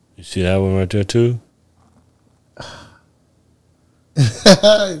You see that one right there too?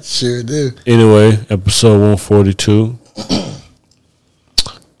 Sure do. Anyway, episode 142.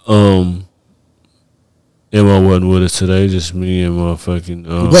 Emma wasn't with us today, just me and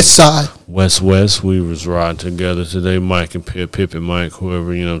motherfucking West Side. West. We was riding together today. Mike and Pip and Mike,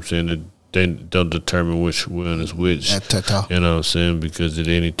 whoever, you know what I'm saying, they don't determine which one is which. You know what I'm saying? Because at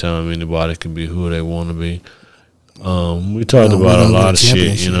any time anybody can be who they want to be. We talked about a lot of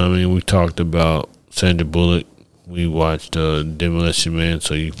shit, you know what I mean? We talked about Sandra Bullock. We watched Demolition Man,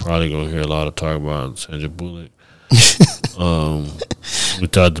 so you probably gonna hear a lot of talk about Sandra Bullock. We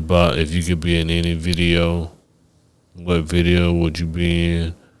talked about if you could be in any video, what video would you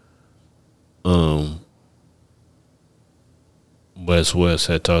be in? West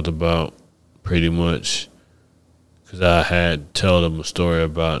had talked about pretty much, because I had told them a story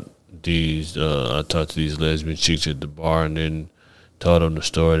about these. I talked to these lesbian chicks at the bar, and then told them the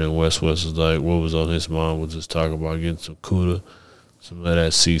story. Then West was like, what was on his mind was just talking about getting some CUDA, some of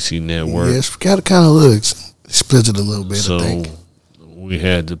that CC network. Yes, got to kind of looks split it a little bit. So I think we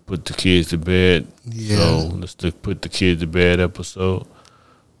had to put the kids to bed. Yeah. So let's put the kids to bed episode.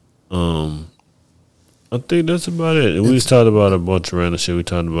 I think that's about it. We just talked about a bunch of random shit. We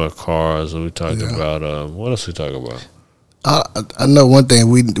talked about cars, and we talked about what else we talk about? I know one thing.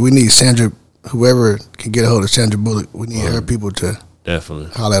 We need Sandra. Whoever can get a hold of Sandra Bullock, we need her people to definitely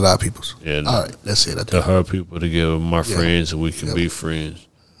holler at our peoples. Yeah. All right, that's it. Tell her people to give my friends, and we can be friends.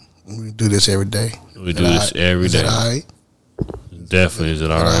 We do this every day. We do this every day. Is it all right? Definitely. Is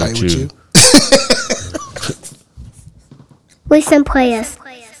it all right with you? Listen, players.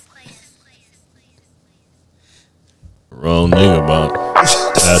 Wrong nigga about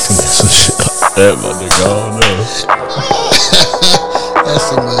asking me some shit like that, my nigga. I don't know. That's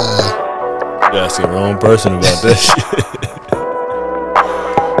some. You asking the wrong person about that shit.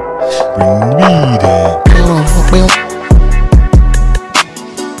 Bring me there.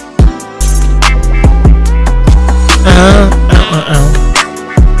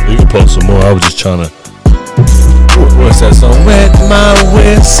 You can post some more. I was just trying to. What's that song? Wet my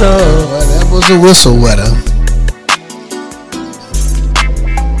whistle. Well, that was a whistle wetter.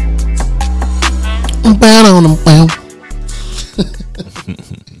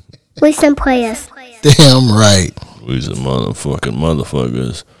 Listen, players. Damn right. We's a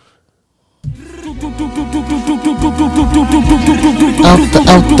motherfuckers.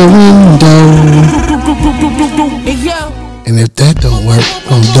 Out the window. And if that don't work,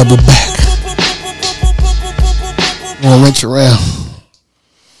 I'm gonna double back. I'm gonna wrench around.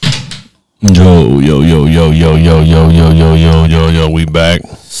 Yo, we back.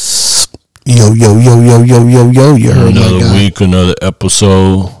 Yo, you heard another week, another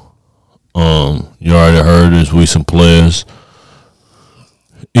episode. You already heard this. We some players.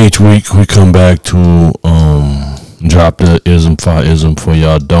 Each week we come back to drop the ism for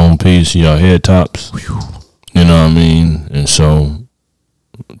y'all dome piece, y'all head tops. You know what I mean? And so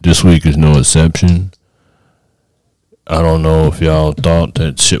this week is no exception. I don't know if y'all thought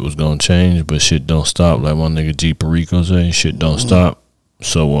that shit was gonna change, but shit don't stop. Like my nigga G Perico say, shit don't stop.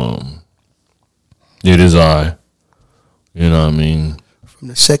 So it is I. You know what I mean? From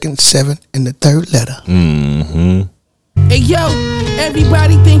the second, seventh, and the third letter. Mm-hmm. Hey yo,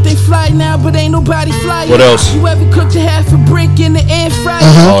 everybody think they fly now, but ain't nobody fly. What else? You ever cooked a half a brick in the air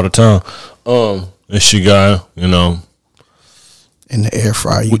fryer? All the time. It's your guy, you know. In the air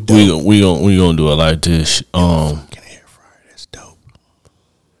fryer, you we gonna do it like this. Air fryer, that's dope.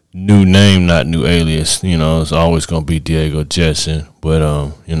 New name, not new alias. You know, it's always gonna be Diego Jetson, but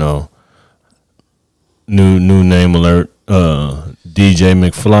you know, new name alert. DJ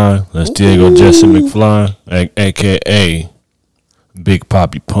McFly. That's Diego Jetson McFly, aka Big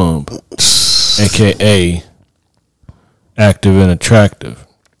Poppy Pump, aka Active and Attractive.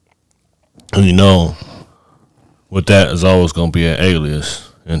 And you know, with that is always gonna be an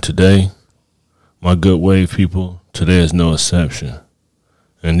alias. And today, my good wave people, today is no exception.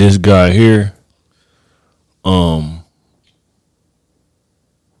 And this guy here,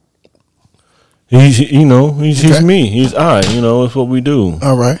 he's me. He's I. You know, it's what we do.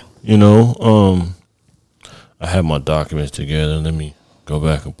 All right. You know, I have my documents together. Let me go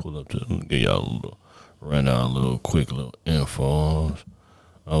back and pull up get y'all a little rundown, a little quick little info.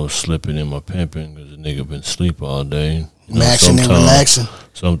 I was slipping in my pimping because the nigga been asleep all day. You know, maxing and relaxing.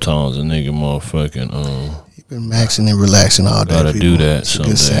 Sometimes a nigga motherfucking he been maxing and relaxing all day. Gotta do that some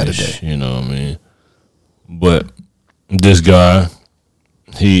days. Saturday. You know what I mean? But this guy,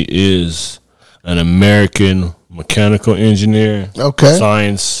 he is an American mechanical engineer, okay,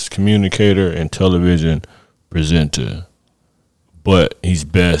 science communicator, and television presenter. but he's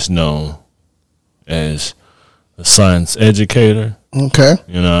best known as a science educator. Okay.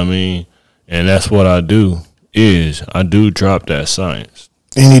 You know what I mean? And that's what I do, is I do drop that science.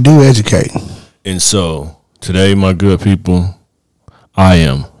 And you do educate. And so, today, my good people, I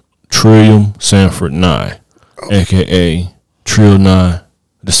am Trillium Sanford Nye, a.k.a. Trill Nye,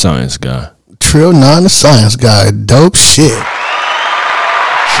 the science guy. Trill 9, the science guy. Dope shit.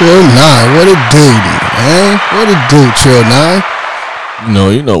 Trill 9, what it do, man? What it do, Trill 9?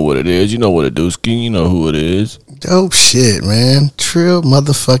 You know what it is. You know what it do, Ski. You know who it is. Dope shit, man. Trill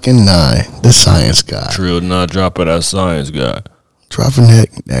motherfucking 9, the science guy. Trill Nye, dropping that science guy. Dropping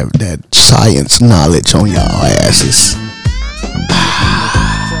that science knowledge on y'all asses.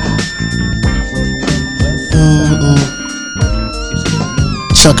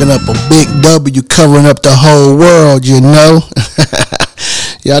 Chucking up a big W, covering up the whole world, you know.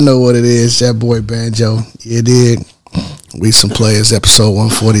 Y'all know what it is. That boy Banjo. You did. We Some Players, episode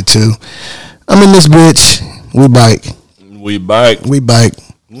 142. I'm in this bitch. We bike. We bike.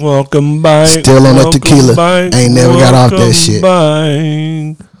 Welcome back. Still on that tequila. Ain't never got off that shit.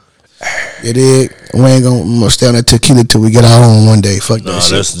 Back. You did. We ain't gonna stay on that tequila till we get our own one day. Fuck that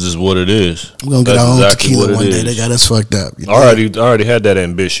shit. That's just what it is. We're gonna get our own tequila one day. They got us fucked up. I already had that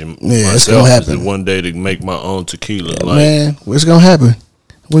ambition. Yeah, it's gonna happen. One day to make my own tequila. Yeah, man, what's gonna happen?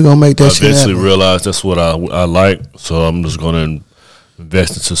 We're gonna make that shit happen. I eventually realized that's what I like, so I'm just gonna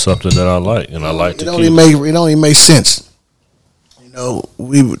invest into something that I like, and I like tequila. It don't even make sense. You know,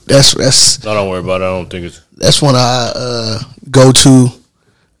 that's. Don't worry about it. I don't think it's. That's when I go to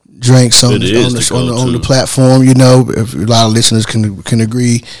drink something on the platform. You know, if a lot of listeners can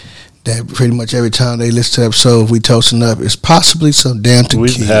agree that pretty much every time they listen to the episode, we toasting up, it's possibly some damn tequila.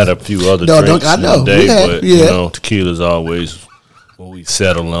 We've had a few other drinks in the day, but you know, tequila's always what we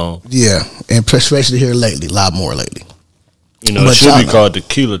settle on. Yeah, and especially here lately, a lot more lately. You know, it should be called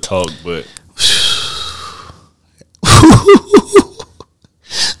Tequila Talk, but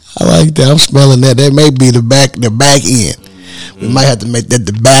I like that. I'm smelling that. That may be the back end. We might have to make that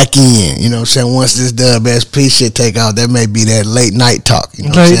the back end. You know what I'm saying? Once this Dub SP shit take out, that may be that late night talk. You know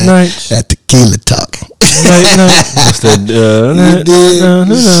what I'm saying? That tequila talk. Late night. Shit,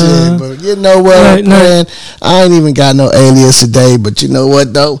 but you know what, man? I ain't even got no alias today, but you know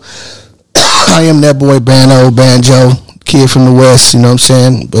what, though? I am that boy Banjo, kid from the West, you know what I'm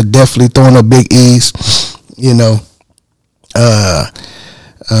saying? But definitely throwing up big E's, you know.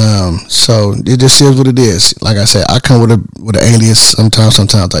 So it just is what it is. Like I said, I come with an alias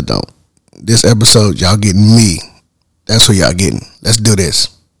sometimes I don't. This episode, y'all getting me. That's what y'all getting. Let's do this.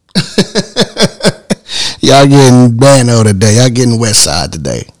 Y'all getting Bano today. Y'all getting West Side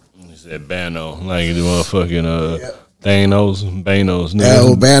today. You said Bano, like the motherfucking Thanos, Banos.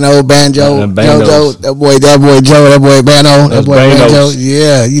 Bano, Banjo, Jojo, that boy Joe, that boy Bano, that boy Banjo.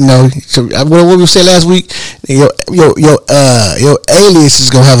 Yeah, you know. So what we said last week, your alias is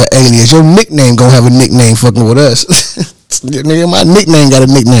gonna have an alias. Your nickname gonna have a nickname. Fucking with us. Nigga, my nickname got a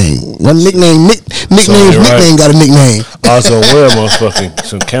nickname. My nickname got a nickname. Also, wear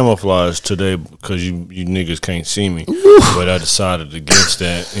some camouflage today because you niggas can't see me. But I decided against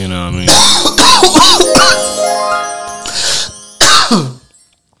that. You know what I mean?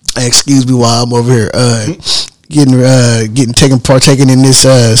 Excuse me while I'm over here partaking in this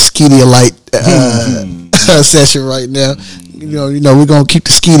Skeediolite session right now. You know we're gonna keep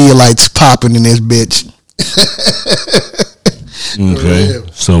the Skeediolites popping in this bitch. Okay,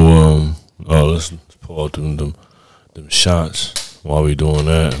 so let's pull out them shots while we doing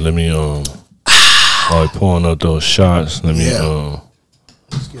that. Let me while we pulling up those shots, let me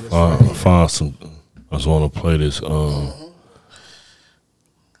find some. I just want to play this.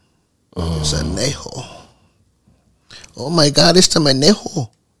 It's a Nejo. Oh my God, it's the Nejo.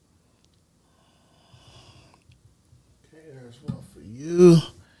 Okay, there's one for you.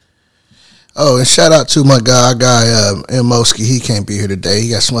 Oh, and shout out to my guy M. Moski. He can't be here today. He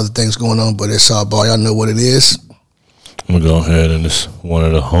got some other things going on, but it's all ball. Y'all know what it is. I'm gonna go ahead and this one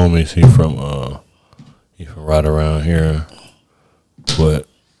of the homies. He from right around here, but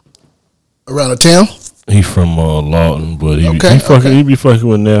around the town. He from Lawton, but he be fucking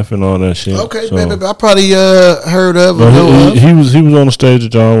with Neff and all that shit. Okay, so, baby, I probably heard of him. He was on the stage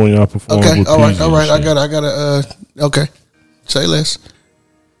at y'all when y'all performed. Okay, all right. I gotta. Okay, say less.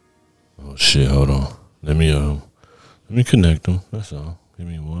 Oh shit! Hold on. Let me connect them. That's all. Give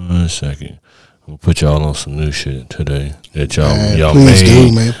me 1 second. I'm gonna put y'all on some new shit today that y'all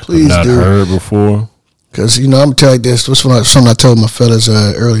please not heard before. Cause I'm gonna tell you this. This was something I told my fellas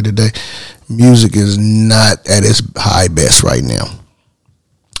earlier today. Music is not at its high best right now,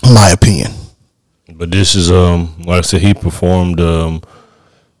 in my opinion. But this is like I said, he performed the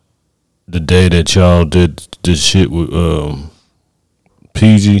day that y'all did this shit with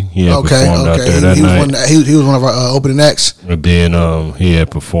PG. He had performed out there that night. He was one of our opening acts. And then he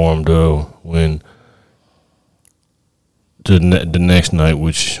had performed when the next night,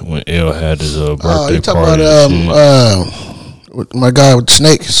 when L had his birthday you party. About my guy with the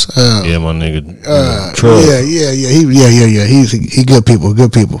snakes. Yeah, my nigga. Yeah. He good people.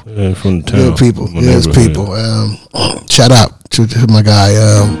 Yeah, from the town. Good people. Yes, people. Shout out to my guy.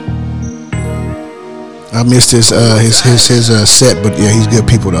 I missed his set, but yeah, he's good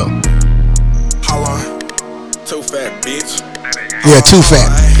people though. How long? Too fat, bitch. Yeah, too fat.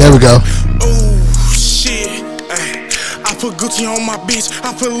 There we go. Oh shit. I put Gucci on my bitch.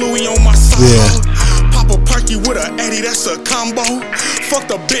 I put Louis on my side. Yeah. Pop a perky with a Eddie, that's a combo. Fuck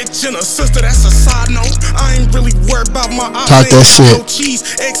the bitch and a sister, that's a side note. I ain't really worried about my talk that shit.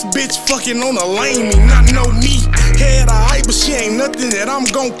 Cheese. Ex-bitch fucking on a lane, me not know me. Head alright, but she ain't nothing that I'm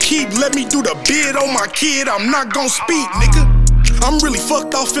gon' keep. Let me do the bid on my kid, I'm not gon' speak, nigga. I'm really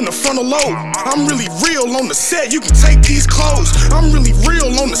fucked off in the frontal lobe. I'm really real on the set, you can take these clothes. I'm really real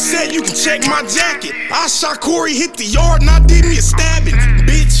on the set, you can check my jacket. I shot Corey, hit the yard, and I did me a stabbing,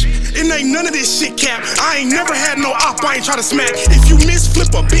 bitch. It ain't none of this shit, cap. I ain't never had no op, I ain't try to smack. If you miss, flip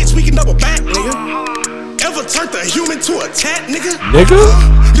a bitch, we can double back, nigga. Ever turned a human to a tat, nigga?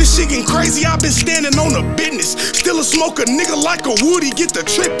 This shit getting crazy, I've been standing on the business. Still a smoker, nigga like a Woody, get the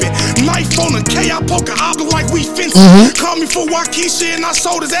trippin'. Knife on a K, I poke a oblong like we fencing. Call me for Waukesha and I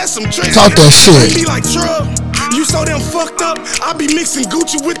sold his ass some tricks. Talk that shit. Be like, Trub, you so damn fucked up. I be mixing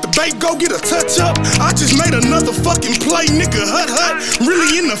Gucci with the babe, go get a touch up. I just made another fucking play, nigga, hut.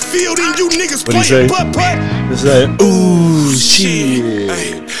 Really in the field and you niggas playing putt. It's like, ooh, shit.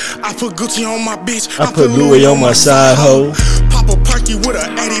 Ay, I put Gucci on my bitch. I put Louis on my side hoe. Pop a perky with a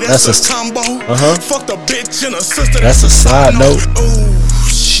Eddie, that's a combo. Fuck the bitch and a sister, that's a side note. Ooh,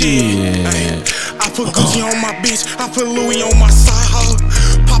 shit. Ay, I put Gucci on my bitch. I put Louis on my side hoe.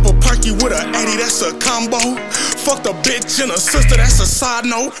 Pop a perky with a Eddie, that's a combo. Fuck the bitch and a sister, that's a side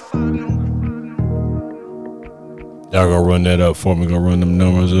note. Y'all gonna run that up for me, gonna run them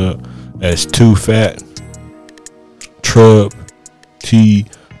numbers up. That's Too Fat, Trub,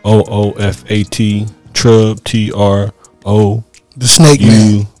 TOOFAT, Trub, TRO. The Snake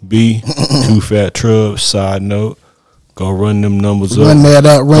Man. UB, Too Fat Trub, side note. Go run them numbers up. Run that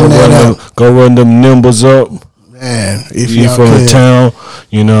up, Go run them numbers up. Man, if you from the town,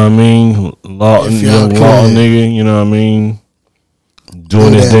 you know what I mean? Lawton, nigga, you know what I mean?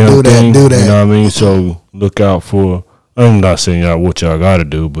 Doing this damn thing, you know what I mean? So look out for, I'm not saying y'all what y'all gotta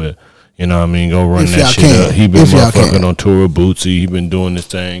do, but you know what I mean? Go run that shit up. He been motherfucking on tour with Bootsy. He been doing this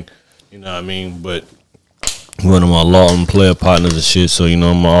thing, you know what I mean? But one of my Lawton player partners and shit, so you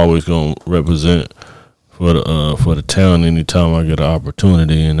know I'm always gonna represent for the town anytime I get an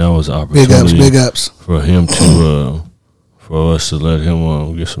opportunity, and that was an opportunity. Big ups for him to for us to let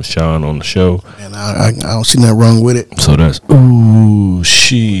him get some shine on the show. And I don't see nothing wrong with it. So that's ooh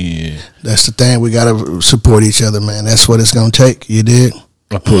shit. That's the thing. We gotta support each other, man. That's what it's gonna take. You did.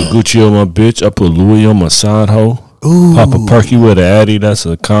 I put Gucci on my bitch. I put Louis on my side hoe. Ooh. Pop a perky with an Addy. That's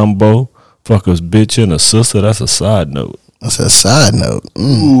a combo. Fuck us bitch and a sister. That's a side note. That's a side note.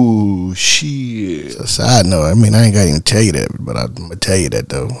 Ooh, shit. It's a side note. I mean, I ain't got to even tell you that, but I'm going to tell you that,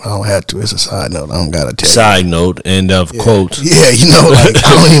 though. I don't have to. It's a side note. I don't got to tell you. Side note, end of quote. Yeah, you know, like,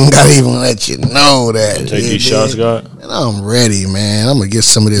 I don't even got to even let you know that. Take these shots, God? Man, I'm ready, man. I'm going to get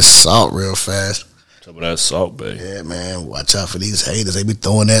some of this salt real fast. Some of that salt, baby. Yeah, man. Watch out for these haters. They be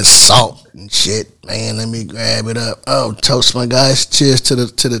throwing that salt and shit. Man, let me grab it up. Oh, toast, my guys. Cheers to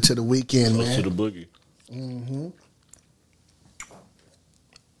the weekend, toast man. To the boogie. Mm-hmm.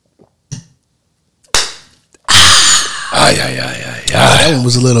 That one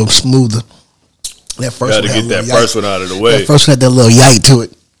was a little smoother. That first one. Got to get that first one out of the way. That first one had that little yike to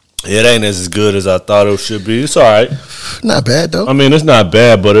it. It ain't as good as I thought it should be. It's all right. Not bad, though. I mean, it's not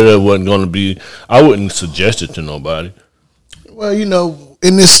bad, but it wasn't going to be. I wouldn't suggest it to nobody. Well, you know,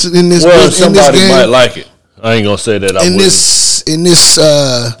 in this somebody in this game, might like it. I ain't gonna say that. I wouldn't.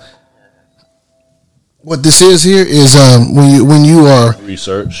 What this is here is when you are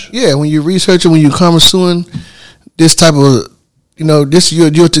research. Yeah, when you're researching, when you're connoisseuring this type of, you know, this you're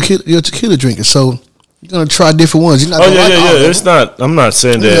a tequila drinker, so you're gonna try different ones. You're not yeah. It's not. I'm not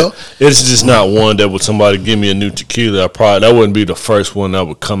saying that. Know? It's just not one that would somebody give me a new tequila. That wouldn't be the first one that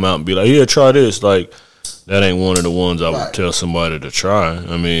would come out and be like, yeah, try this. Like that ain't one of the ones I would tell somebody to try.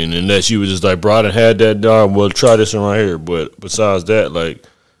 I mean, unless you was just like, bro, I done had that dog. Well, try this one right here. But besides that, like,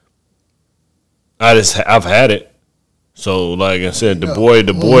 I've had it. So, like I said,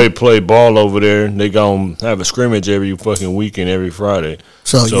 the boy play ball over there. They gonna have a scrimmage every fucking weekend, every Friday.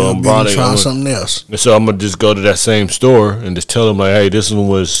 So I'm probably trying something else. So I'm gonna just go to that same store and just tell them like, hey, this one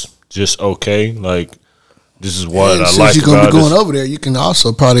was just okay. Like, this is what I like about it. Since you're gonna be going over there, you can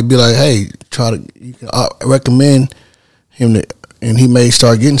also probably be like, hey, you can recommend him to, and he may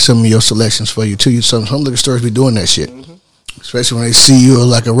start getting some of your selections for you too. Some liquor stores be doing that shit, especially when they see you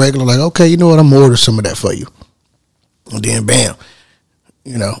like a regular. Like, okay, you know what, I'm gonna order some of that for you. And then bam,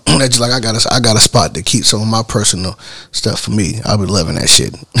 you know, that's just like I got a spot to keep some of my personal stuff for me. I be loving that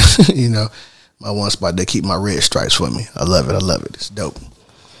shit. You know, my one spot they keep my red stripes for me. I love it. It's dope.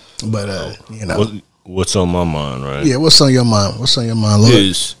 But you know, what's on my mind, right? Yeah, what's on your mind?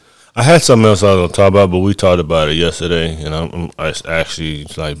 Lord? I had something else I was gonna talk about, but we talked about it yesterday, and I actually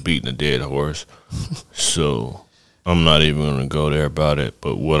like beating a dead horse. So I'm not even gonna go there about it.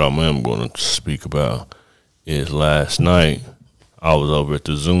 But what I am gonna speak about is last night I was over at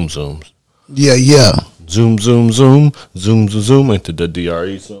the Zoom Zooms. Yeah. Zoom. Ain't the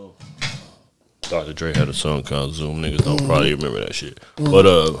DRE song? Dr. Dre had a song called Zoom. Niggas don't probably remember that shit. But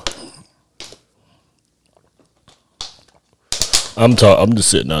I'm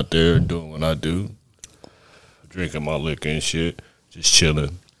just sitting out there doing what I do, drinking my liquor and shit, just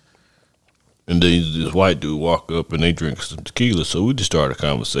chilling. And then this white dude walk up and they drink some tequila. So we just started a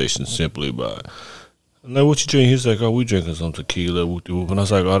conversation simply about, I'm like, what you drink? He's like, oh, we drinking some tequila. And I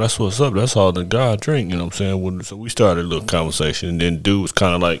was like, oh, that's what's up. That's all the guy drink. You know what I'm saying? So we started a little conversation. And then dude was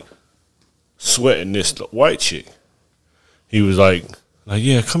kind of like sweating this white chick. He was like,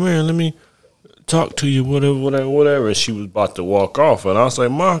 yeah, come here and let me talk to you, whatever. And she was about to walk off. And I was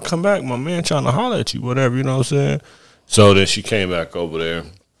like, Ma, come back. My man trying to holler at you, whatever. You know what I'm saying? So then she came back over there.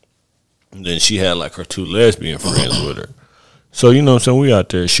 And then she had like her two lesbian friends with her. So, you know what I'm saying, we out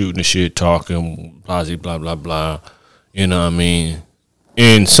there shooting the shit, talking, blah, blah, blah. You know what I mean?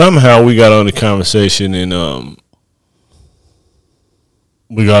 And somehow we got on the conversation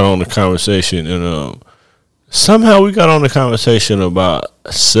about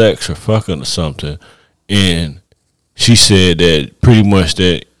sex or fucking or something. And she said that pretty much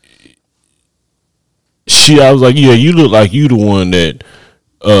that I was like, yeah, you look like you the one that,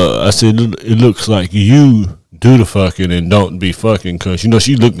 I said, it looks like you do the fucking and don't be fucking, because, you know,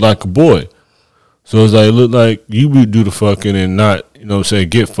 she looked like a boy. So it's like, it looked like you do the fucking and not, you know what I'm saying,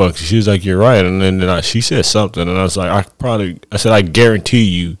 get fucked. She was like, you're right. And then she said something, and I was like, I guarantee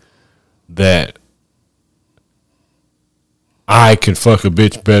you that I can fuck a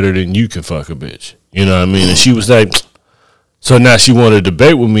bitch better than you can fuck a bitch. You know what I mean? And she was like, so now she wanted to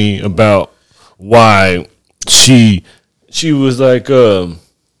debate with me about why she was like,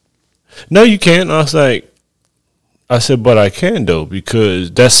 no, you can't. And I said, but I can though, because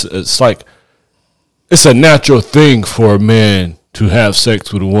it's a natural thing for a man to have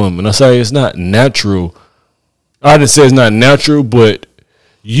sex with a woman. I say it's not natural. I didn't say it's not natural, but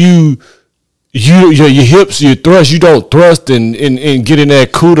your hips, your thrust, you don't thrust and get in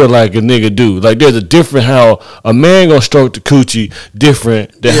that cooter like a nigga do. Like, there's a different how a man gonna stroke the coochie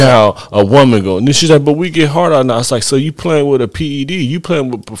different than how a woman go. And then she's like, but we get hard on that. I was like, so you playing with a PED, you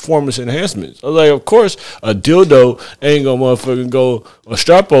playing with performance enhancements. I was like, of course a dildo ain't gonna motherfucking go, a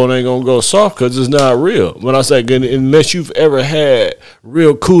strap on ain't gonna go soft because it's not real. When I was like, unless you've ever had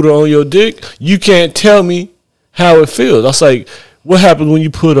real cooter on your dick, you can't tell me how it feels. I was like, what happens when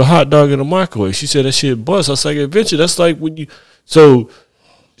you put a hot dog in a microwave? She said that shit bust. I was like, eventually, that's like when you. So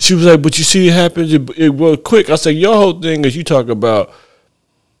she was like, but you see, it happens. It was quick. I said, your whole thing is you talk about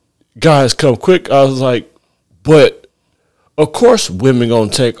guys come quick. I was like, but of course, women gonna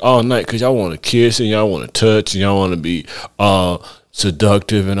take all night because y'all want to kiss and y'all want to touch and y'all want to be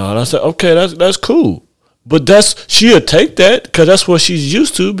seductive and all. I said, okay, that's cool. But she'll take that because that's what she's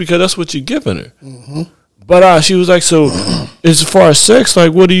used to, because that's what you're giving her. Mm-hmm. But she was like, so as far as sex,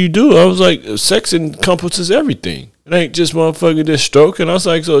 like, what do you do? I was like, sex encompasses everything. It ain't just motherfucking just stroking. I was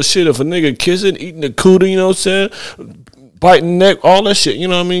like, so shit, if a nigga kissing, eating the cooter, you know what I'm saying, biting neck, all that shit, you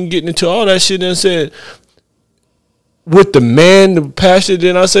know what I mean, getting into all that shit, and said, with the man, the passion,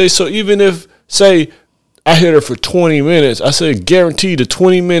 then I say, so even if, say, I hit her for 20 minutes, I said, guaranteed the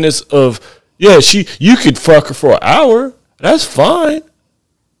 20 minutes of, you could fuck her for an hour. That's fine.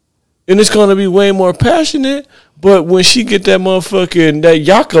 And it's gonna be way more passionate. But when she get that motherfucking that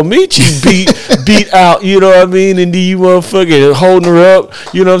Yakamichi beat out, you know what I mean, and then you motherfucking holding her up,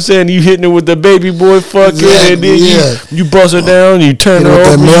 you know what I'm saying, you hitting her with the baby boy fucking, exactly, and then you bust her down, you turn her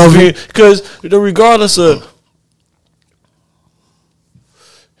over, because regardless of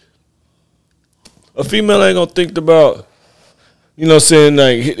a female ain't gonna think about, You know what I'm saying?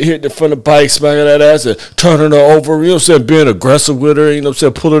 Like, hit the front of the bike, smacking that ass, and turning her over. You know what I'm saying? Being aggressive with her. You know what I'm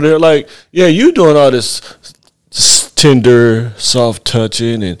saying? Pull her there. Like, yeah, you doing all this tender, soft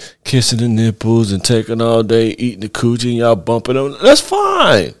touching and kissing the nipples and taking all day, eating the coochie, and y'all bumping them. That's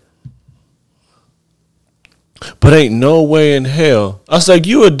fine. But ain't no way in hell. I was like,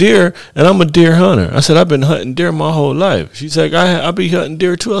 you a deer, and I'm a deer hunter. I said, I've been hunting deer my whole life. She's like, I be hunting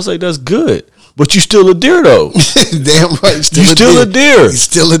deer too. I was like, that's good. But you still a deer, though. Damn right. You still a deer. You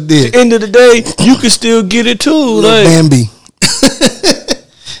still a deer. At the end of the day, you can still get it, too. Like Bambi.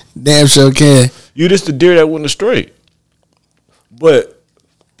 Damn sure can. You just the deer that went astray. But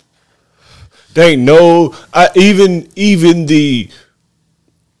they ain't no... I ain't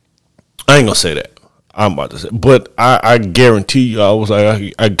going to say that. I'm about to say, but I guarantee you,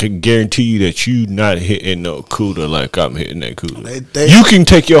 I can guarantee you that you not hitting no cooter like I'm hitting that cooter. You can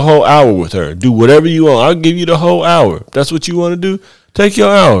take your whole hour with her, do whatever you want. I'll give you the whole hour. If that's what you want to do, take your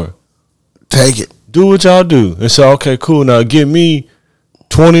hour. Take it. Do what y'all do and say, okay, cool. Now give me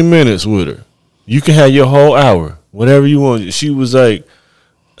 20 minutes with her. You can have your whole hour, whatever you want. She was like,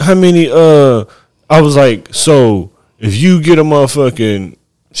 how many? I was like, so if you get a motherfucking.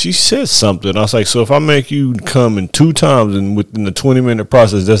 She said something. I was like, so if I make you come in 2 times and within the 20-minute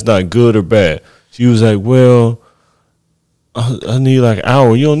process, that's not good or bad? She was like, well, I need like an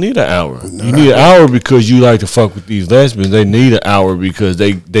hour. You don't need an hour. You need an hour because you like to fuck with these lesbians. They need an hour because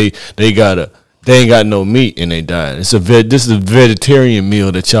they ain't got no meat in their diet. This is a vegetarian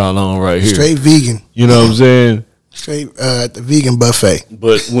meal that y'all on right here. Straight vegan. You know what I'm saying? Straight the vegan buffet.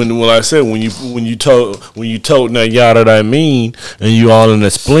 But when I said when you told that yada that I mean and you all in the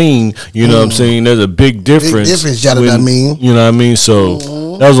spleen, you know what I'm saying? There's a big difference. Big difference, yada that I mean. You know what I mean? So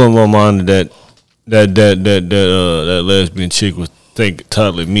that was on my mind that lesbian chick was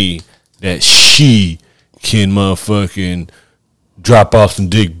telling me that she can motherfucking drop off some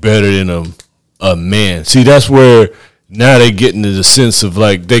dick better than a man. See, that's where now they get into the sense of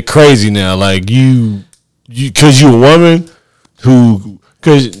like they crazy now. Like because you a woman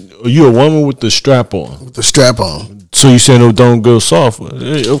because you a woman with the strap on. With the strap on. So you saying it don't go soft?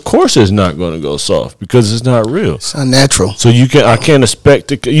 Of course it's not going to go soft because it's not real. It's unnatural. So I can't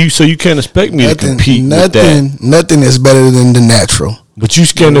expect you. So you can't expect me to compete with that. Nothing is better than the natural. But you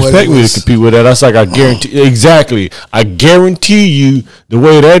can't expect me to compete with that. That's like I guarantee exactly. I guarantee you the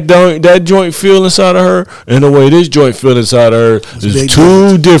way that joint feel inside of her and the way this joint feel inside of her is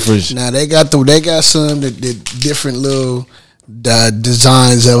two different. Now they got some that different little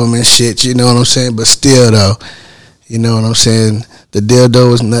designs of them and shit. You know what I'm saying? But still though, you know what I'm saying. The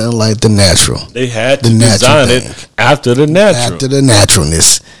dildo is nothing like the natural. They had to design it after the natural. After the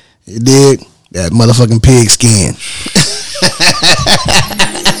naturalness, it did that motherfucking pig skin.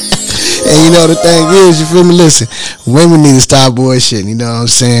 And you know the thing is, you feel me? Listen, women need to stop bullshitting. You know what I'm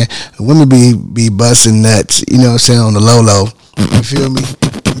saying? Women be busting nuts. You know what I'm saying, on the low. You feel me?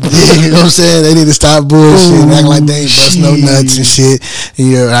 You know what I'm saying? They need to stop bullshitting, acting like they ain't busting no nuts and shit.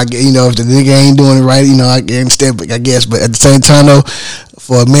 You know, if the nigga ain't doing it right, you know, I understand. I guess, but at the same time though,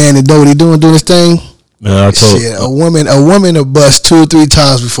 for a man to do what he doing this thing. Man, a woman will bust 2 or 3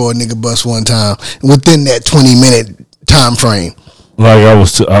 times before a nigga bust one time within that 20-minute time frame. Like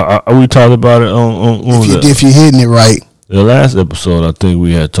we talked about it on if you're hitting it right. The last episode, I think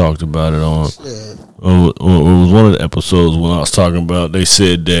we had talked about it on. It was one of the episodes when I was talking about. They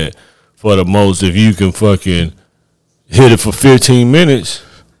said that for the most, if you can fucking hit it for 15 minutes,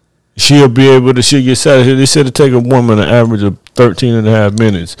 she'll get satisfied. They said it take a woman an average of 13 and a half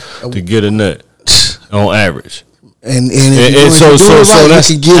minutes to get a nut on average. And so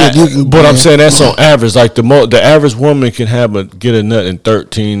that's you can get it. But I'm saying that's on average. Like the average woman can get a nut in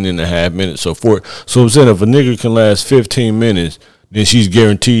 13 and a half minutes. So I'm saying if a nigga can last 15 minutes, then she's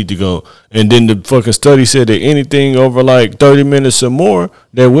guaranteed to go. And then the fucking study said that anything over like 30 minutes or more,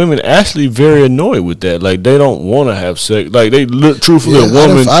 that women actually very annoyed with that. Like they don't want to have sex. Like they look truthfully a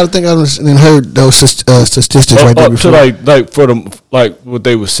woman. I don't think I've heard those statistics right there before. To like what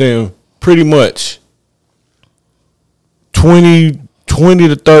they were saying, pretty much 20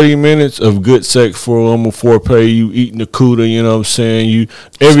 to 30 minutes of good sex for a woman, foreplay, you eating the cooter, you know what I'm saying?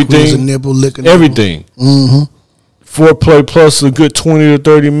 Everything. A nipple, licking everything. Mm-hmm. Foreplay plus a good 20 to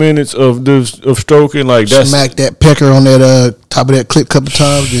 30 minutes of stroking. Like that. Smack that pecker on that top of that clip a couple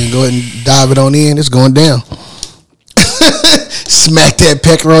times, then go ahead and dive it on in. It's going down. Smack that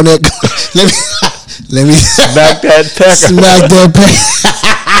pecker on that. Let me smack that pecker. Smack that pecker.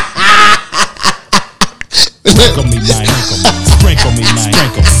 Sprinkle me, man. Sprinkle me, man.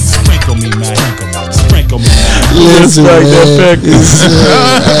 Sprinkle me, man. Sprinkle me, man. Listen, man.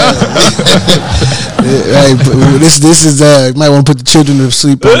 Hey, this is you might want to put the children to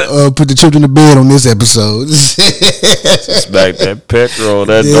sleep. Put the children to bed on this episode. Smack that pecker on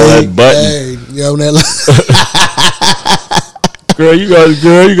that button. Hey, on that. Girl, you got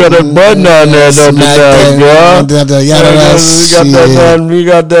that button on there, don't you, girl? You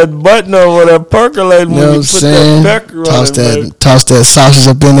got that button over there percolating when you put that pecker on it. Toss that sausage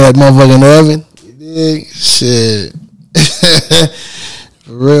up in that motherfucking oven. You dig? Shit.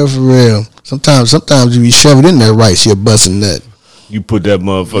 For real. Sometimes you be shoved in there right, you're busting nut. You put that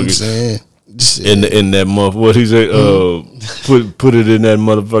motherfucker in that motherfucker. What he say? Put it in that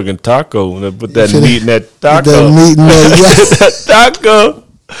motherfucking taco. Put that meat in that taco. That meat in that taco.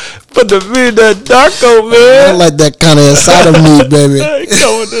 Put the meat in that taco, man. I like that kind of asada meat, baby.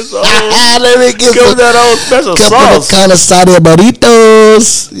 Come with this old, that old special sauce. Kind of asada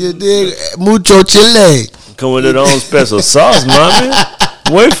burritos. You dig? Mucho chile. Come with that own special sauce, mommy.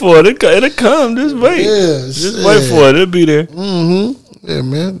 Wait for it. It'll come. Just wait. Yeah, just wait for it. It'll be there. Mm-hmm. Yeah,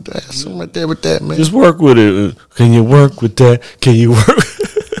 man. That's something right there with that, man. Just work with it. Can you work with that? Can you work?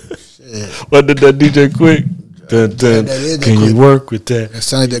 What did that DJ Quick? Dun, dun. Can you work with that? That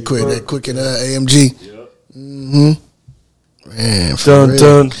sounded that quick. That Quick in AMG. Yep. Mm-hmm. Man, dun,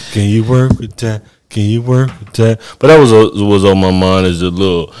 dun. Can you work with that? Can you work with that? But that was on my mind as the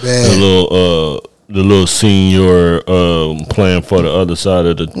little senior playing for the other side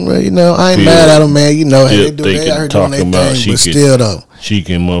of the. Well, you know, I ain't mad at him, man. You know, they do. I heard doing their thing, but still though, she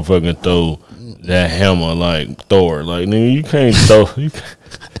can motherfucking throw that hammer like Thor. Like, nigga, you can't throw.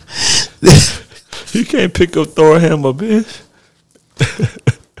 You can't pick up Thor hammer, bitch.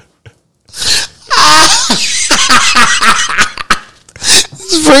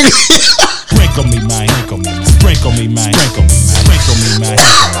 Sprinkle me, man. Sprinkle me, man. Sprinkle me, man. Sprinkle me, man.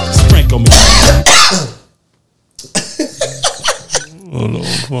 Sprinkle me, man.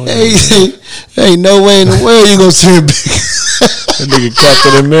 Hey, no way in the world you gonna see a big. That nigga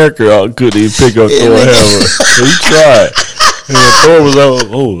Captain America couldn't even pick up Thor hammer. So he tried. And Thor was like,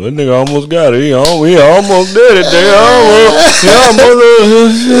 oh, that nigga almost got it. He almost did it. He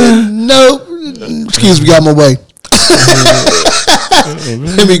almost. Nope. Excuse me, got my way.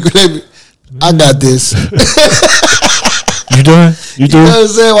 Let me. I got this. You done? You know what I'm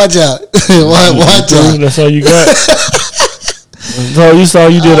saying? Watch out. Watch out. That's all you got. That's all you saw.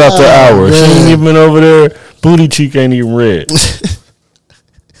 You did after hours. She ain't even been over there. Booty cheek ain't even red.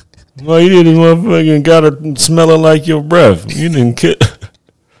 All you did is motherfucking got it smelling like your breath. You didn't kill.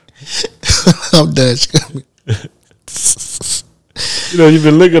 I'm done. You know, you've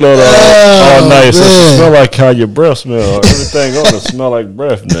been licking on all night, so it smell like how your breath smell. Everything on it smell like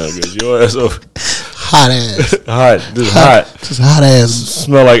breath now, because your ass over. Hot ass. Hot. Just hot ass.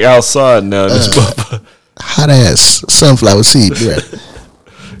 Smell like outside now. Hot ass sunflower seed breath.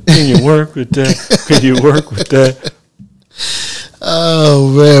 Can you work with that? Can you work with that? Oh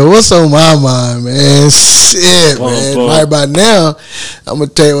man, what's on my mind, man? Shit, man. Right by now, I'm gonna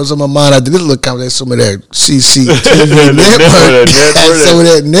tell you what's on my mind. I did this little conversation, some of that CCTV network. Some of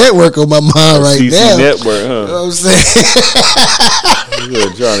that network on my mind right CC now. Network, huh? You know what I'm saying?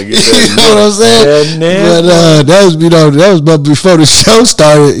 Trying to get that. You know what I'm saying? But that was before the show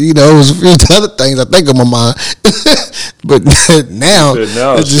started. You know, it was a few other things I think on my mind. But now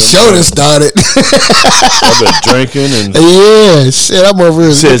the show that started. I've been drinking and shit. I'm over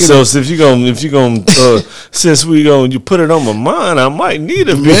here. Shit, so if you gonna since you put it on my mind, I might need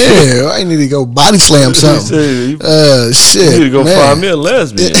a bit. Yeah, I need to go body slam something. Shit, you need to go find me a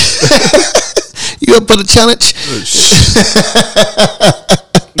lesbian. You up for the challenge?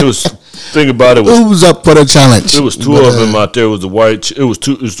 It was. Think about it. Who's up for the challenge? It was two of them out there. It was it was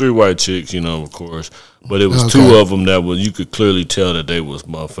three white chicks, you know, of course. But it was two of them that you could clearly tell that they was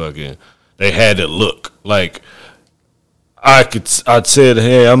motherfucking. They had that look. Like I'd said,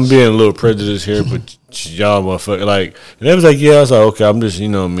 hey, I'm being a little prejudiced here, but y'all motherfucker, like, and they was like, yeah, I was like, okay, I'm just, you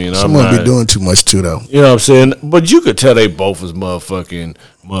know what I mean. Someone be doing too much too, though. You know what I'm saying? But you could tell they both was motherfucking.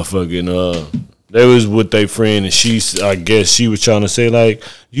 They was with their friend, and I guess she was trying to say, like,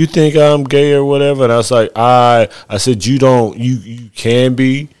 you think I'm gay or whatever, and I was like, I said, you can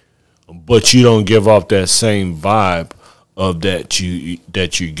be, but you don't give off that same vibe of that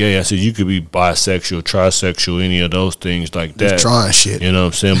you're gay. I said, you could be bisexual, trisexual, any of those things like that. Just trying shit. You know what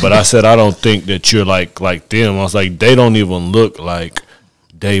I'm saying? But I said, I don't think that you're like them. I was like, they don't even look like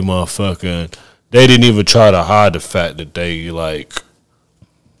they motherfucking, they didn't even try to hide the fact that they like,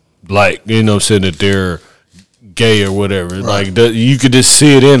 you know what I'm saying, that they're gay or whatever. Right. Like, you could just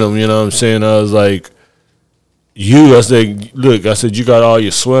see it in them, you know what I'm saying? I was like, I said, look, you got all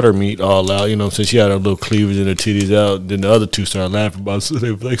your sweater meat all out, you know what I'm saying? She had her little cleavage and her titties out. Then the other two started laughing about it. So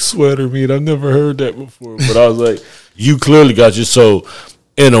they were like, sweater meat. I've never heard that before. But I was like, you clearly got your, so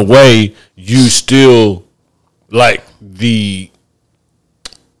in a way, you still like the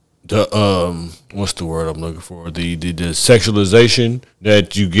what's the word I'm looking for? The sexualization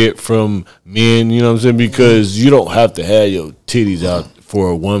that you get from men, you know what I'm saying? Because you don't have to have your titties out for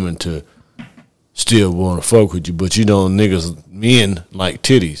a woman to still want to fuck with you, but you know, men like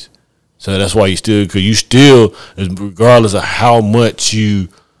titties, so that's why because you still, regardless of how much you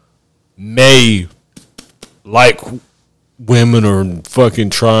may like women or fucking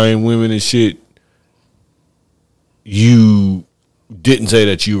trying women and shit, you didn't say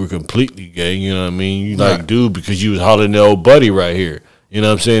that you were completely gay. You know what I mean? You like dude because you was hollering the old buddy right here. You know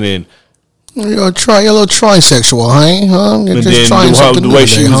what I'm saying? And you're a little trisexual, huh? And then the way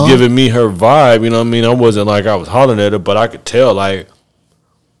she was giving me her vibe, you know what I mean? I wasn't like I was hollering at her, but I could tell, like,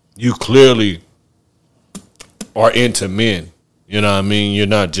 you clearly are into men. You know what I mean? You're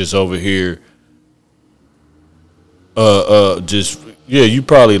not just over here, you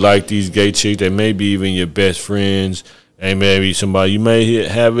probably like these gay chicks. They may be even your best friends. They may be somebody you may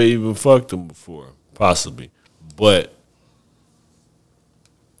have even fucked them before, possibly. But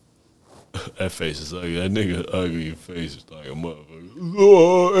that face is ugly. That nigga ugly face is like a motherfucker.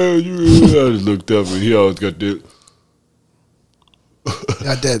 Oh, Andrew. I just looked up and he always got that.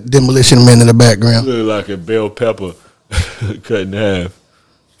 Got that Demolition Man in the background. Look like a bell pepper cut in half.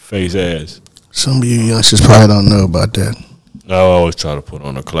 Face ass. Some of you youngsters probably don't know about that. I always try to put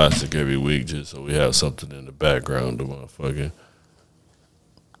on a classic every week just so we have something in the background to motherfucking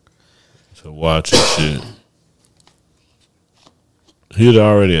to watch and shit. He'd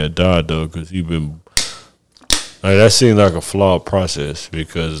already had died though, because he been like that seemed like a flawed process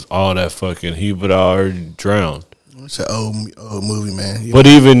because all that fucking he would already drowned. It's an old movie, man. But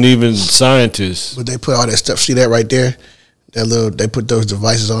even scientists, but they put all that stuff. See that right there? They put those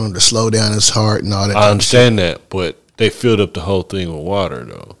devices on him to slow down his heart and all that. I understand that, but they filled up the whole thing with water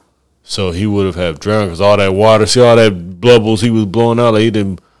though, so he would have drowned because all that water. See all that bubbles he was blowing out. Like he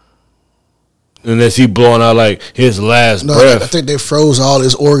didn't. Unless he blowing out like his last breath. I think they froze all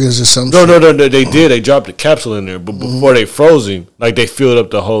his organs or something. No, they did. They dropped the capsule in there, but before they froze him, like they filled up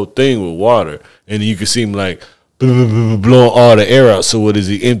the whole thing with water, and you could see him like blowing all the air out. So what is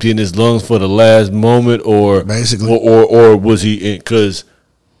he emptying his lungs for the last moment, or basically, or was he? Because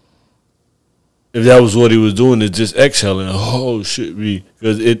if that was what he was doing, is just exhaling. Oh shit,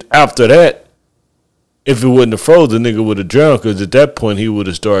 because after that. If it wouldn't have froze, the nigga would have drowned because at that point he would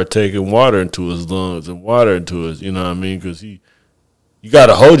have started taking water into his lungs and water into his, you know what I mean? Because you got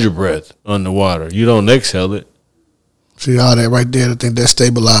to hold your breath underwater. You don't exhale it. See all that right there? I think that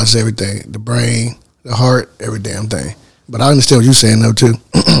stabilizes everything. The brain, the heart, every damn thing. But I understand what you're saying though too.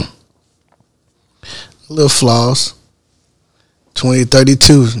 Little flaws.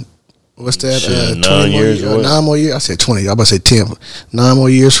 2032. What's that? Shit, 9 years. 9 more years. I said 20. I about to say 10. 9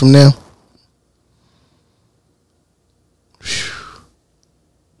 more years from now.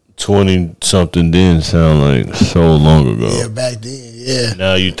 20-something didn't sound like so long ago. Yeah, back then, yeah.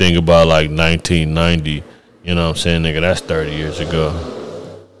 Now you think about like 1990, you know what I'm saying, nigga, that's 30 years ago.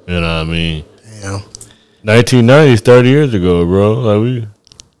 You know what I mean? Damn. 1990 is 30 years ago, bro. Like we.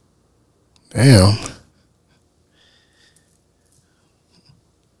 Damn.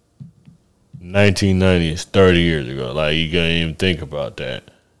 1990 is 30 years ago. Like you can't even think about that.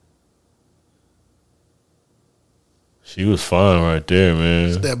 She was fine right there, man.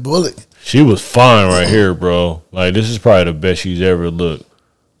 It's that Bullock. She was fine right here, bro. Like, this is probably the best she's ever looked.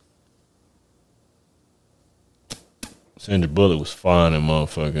 Sandra Bullock was fine in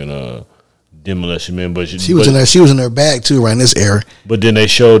motherfucking Demolition Man, but she was in her bag too, right in this era. But then they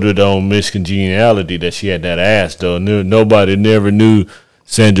showed it on Miss Congeniality that she had that ass though. Nobody never knew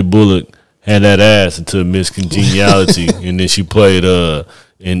Sandra Bullock had that ass until Miss Congeniality, and then she played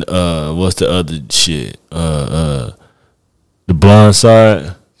in what's the other shit? The Blind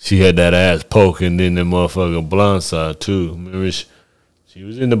Side, she had that ass poking in the motherfucking Blind Side too. Remember, she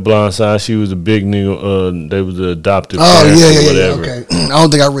was in the Blind Side. She was a big nigga. They was the adopted parents or whatever. Okay. I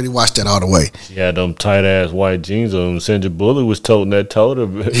don't think I really watched that all the way. She had them tight ass white jeans on. Sandra Bullock was toting that toter.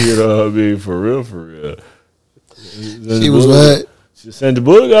 You know what I mean? For real. She was what? Sandra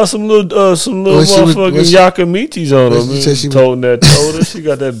Bullock got some little motherfucking Yakamichis on her. She toting that toter. She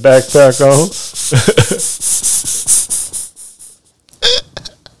got that backpack on.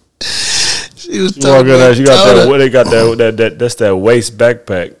 She was she got that. They got that. That's that waist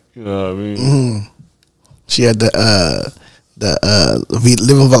backpack. You know what I mean? Mm-hmm. She had the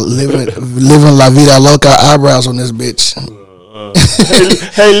living La Vida Loca eyebrows on this bitch.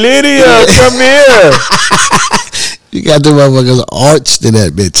 Hey Lydia, come here. You got the motherfuckers arched in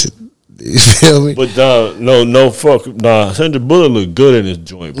that bitch. You feel me? But Sandra Bullock look good in this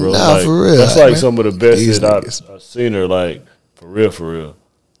joint, bro. Nah, like, for real. That's like some of the best that I've seen her. Like for real.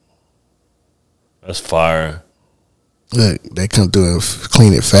 That's fire. Look, they come through and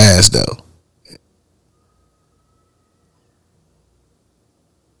clean it fast though.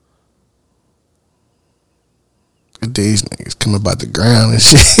 These niggas come about the ground and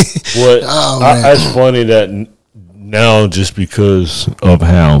shit. What? It's funny that now, just because of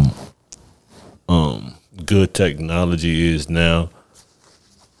how good technology is now,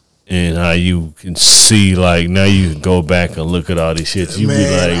 and how you can see, like, now you can go back and look at all these shit. You be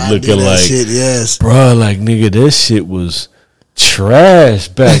like looking like, shit, yes, bro, like nigga, this shit was trash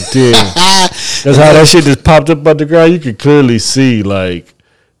back then. That's how that shit just popped up out the ground. You could clearly see, like,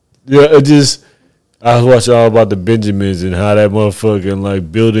 yeah, it just. I was watching all about the Benjamins and how that motherfucking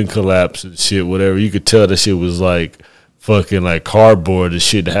like building collapsed and shit, whatever. You could tell that shit was like fucking like cardboard and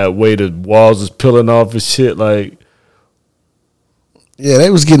shit. Had weighted walls was peeling off and shit. Like, yeah,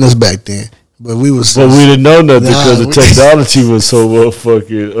 they was getting us back then, but we didn't know nothing because the technology was so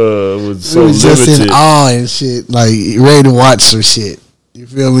motherfucking was so limited. Just in awe and shit, like ready to watch some shit. You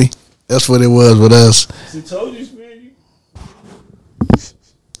feel me? That's what it was with us. She told you, man.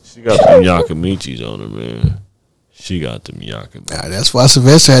 She got them Yakimichis on her, man. She got them Yakimichis. Nah, that's why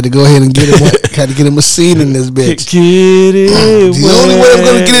Sylvester had to go ahead and get him a scene in this bitch. Get it. The only way I'm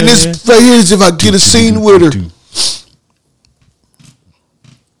gonna get in this right here is if I get a scene with her.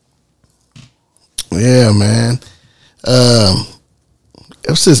 Yeah, man.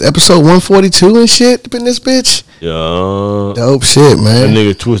 What's this, episode 142 and shit up in this bitch? Yeah. Dope shit, man. That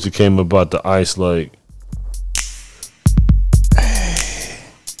nigga Twister came about the ice like.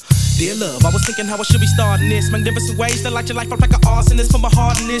 Dear love, I was thinking how I should be starting this. Magnificent ways to light your life up like an arsonist. Put my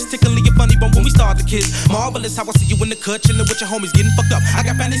heart in this, tickling your funny bone when we start to kiss. Marvelous how I see you in the cut, chilling with your homies, getting fucked up. I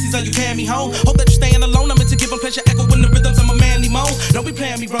got fantasies of you carrying me home. Hope that you're staying alone. I'm into giving pleasure, echoing the rhythms of my manly moan. Don't be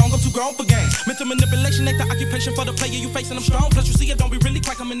playing me wrong, I'm too grown for games. Mental manipulation ain't the occupation for the player you facing. I'm strong, plus you see it, don't be really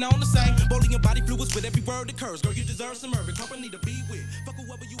quite coming on the same. Bowling your body fluids with every word that occurs. Girl, you deserve some urban company to be with. Fuck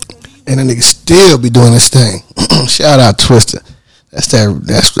whoever you was gonna be with. And the nigga still be doing this thing. Shout out Twister.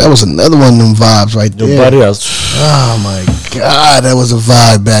 That was another one of them vibes right there. Nobody else. Oh my God, that was a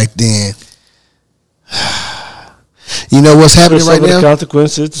vibe back then. You know what's happening right now? The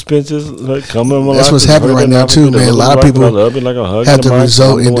consequences, expenses, like coming. That's what's happening right now too, man. A lot of people have to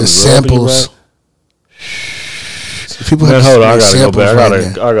result into samples. People have hold on, I gotta go back.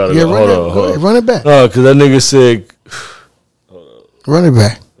 I gotta yeah, hold on. Run it back. Oh, because that nigga said. Run it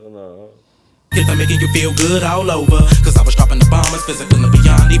back. If I'm making you feel good all over, cause I was dropping the bombers, physical and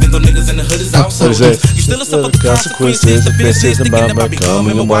beyond. Even though niggas in the hood is all soldiers, you still suffer the consequences. The business thinking about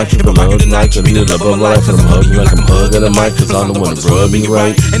becoming a wife. If I'm rocking the night, you be the love of life. Cause I'm hugging you like I'm hugging a mic, cause I'm the one to rub me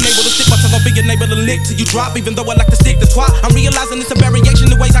right. And able to stick my tongue on your neighbor to lick till you drop. Even though I like to stick the twat, I'm realizing it's a variation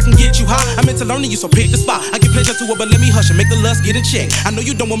of ways I can get you high. I'm into learning you, so pick the spot. I give pleasure to it, but let me hush and make the lust get in check. I know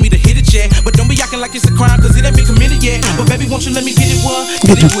you don't want me to hit it yet, but don't be acting like it's a crime, cause it ain't been committed yet. But baby, won't you let me get it one?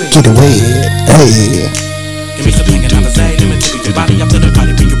 Get it away. Hey. Give me some hanging on the side, let me take your body up to the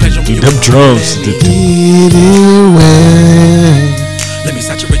party, bring you pleasure when you them drums. Get away. Let me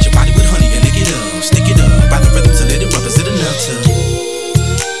saturate your body with honey and lick it up, stick it up, by the rhythm to let it rub, is it enough to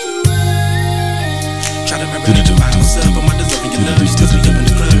try to remember that you by myself, but my deserving your love, you still be up in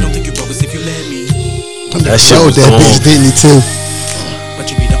the club, don't think you're bogus if you let me. That shit was that bitch didn't he too? But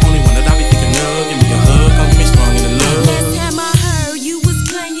you be the only one that I be thinking of, give me a hug, come get me strong in the love.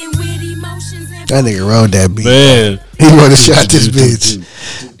 That nigga wrote that beat. Man. He wanna shot this bitch.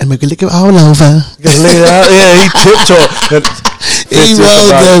 And make it look all over. Yeah, he tiptoed. He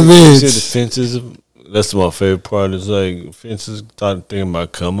wrote that bitch. The fences, that's my favorite part. It's like fences started thinking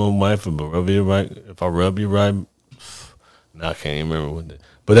about come on wife, if I rub you right. If I rub you right. Nah, I can't even remember what that.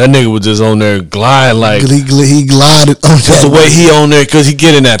 But that nigga was just on there gliding like he glided on that. Just the way he on there because he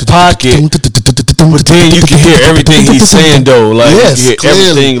get in that pocket. But then you can hear everything he's saying though. Like yes, you hear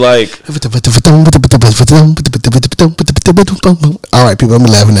everything like all right, people, I'm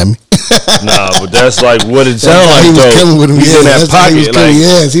laughing at me. Nah, but that's like what it sounded like. He was though. coming with him. He's in that pocket. Like,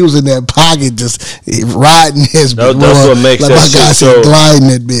 yes, he was in that pocket, just riding his. That's what makes like that shit so gliding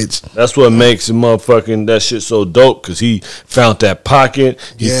that bitch. That's what makes the motherfucking that shit so dope because he found that pocket.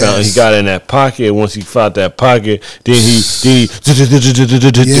 He got in that pocket. And once he found that pocket, then he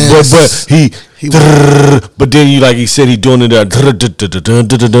But then you like he said he doing it. It was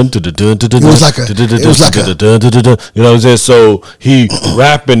like a. You know what I'm saying? So he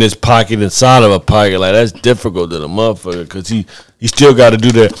rapping his pocket inside of a pocket like that's difficult than a motherfucker because he still got to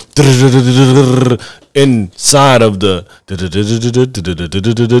do that inside of the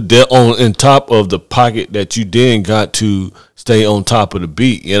on top of the pocket that you then got to stay on top of the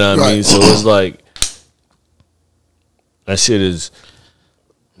beat. You know what I mean? So it's like that shit is.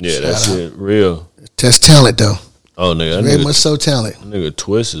 Yeah, that shit real. That's talent, though. Oh, nigga. Very much so talent. Nigga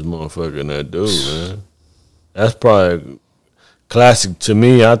Twist is motherfucking that dude, man. That's probably classic. To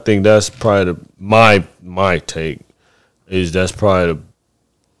me, I think that's probably my take is that's probably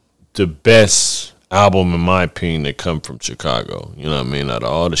the best album, in my opinion, that come from Chicago. You know what I mean? Out of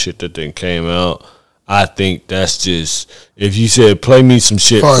all the shit that then came out, I think that's just, if you said play me some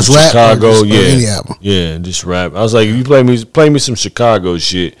shit from Chicago, yeah, just rap. I was like, if you play me some Chicago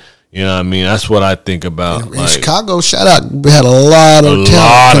shit, you know what I mean? That's what I think about. In Chicago, shout out, we had a lot of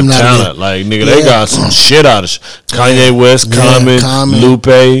talent. Like, nigga, they got some shit out of Kanye West, Common, Lupe,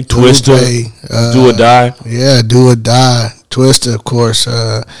 Twista, Do or Die. Yeah, Do or Die. Twista, of course.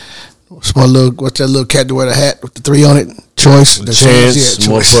 What's that little cat to wear the hat with the 3 on it? Choice. Chance,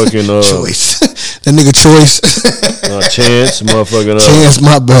 motherfucking Choice. That nigga Choice. Chance, motherfucking Chance,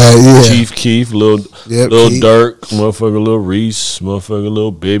 my bad. Yeah. Chief Keef, Lil Durk, motherfucking Lil Reese, motherfucking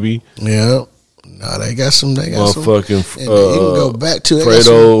Lil Bibby. Yeah. No, they got some. Motherfucking. You can go back to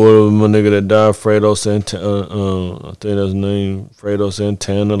Fredo, my nigga that died, Fredo Santana. I think that's his name, Fredo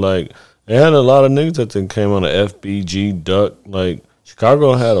Santana. Like they had a lot of niggas that then came on the FBG, Duck. Like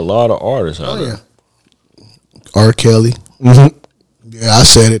Chicago had a lot of artists out there. R. Kelly. Mm-hmm. Yeah, I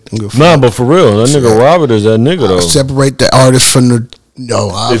said it. Nah, but for real, that nigga Robert is that nigga though. Separate the artist from the.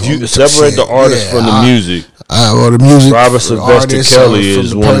 If you separate the artist from the music, the music. Robert Sylvester Kelly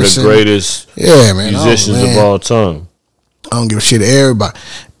is one of the greatest musicians of all time. I don't give a shit. Everybody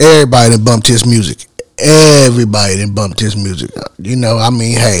that bumped his music. Everybody that bumped his music. You know, I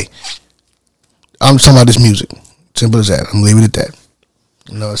mean, hey, I'm talking about this music. Simple as that. I'm leaving it at that.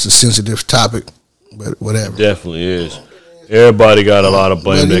 You know, it's a sensitive topic, but whatever. It definitely is. Everybody got a lot of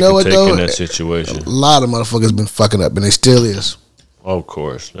blame they can take in that situation. A lot of motherfuckers been fucking up, and they still is. Of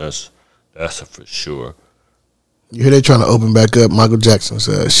course, that's a for sure. You hear they trying to open back up Michael Jackson's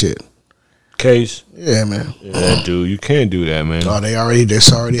shit case? Yeah, man. Yeah, dude, you can't do that, man. Oh,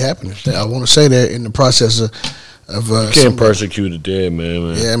 that's already happening. I want to say that in the process of you can't persecute a dead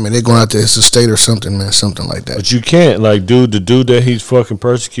man. Yeah, I mean they're going out there. It's a state or something, man, something like that. But you can't, like, dude, the dude that he's fucking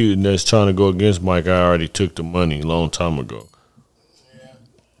persecuting that's trying to go against Mike, I already took the money a long time ago.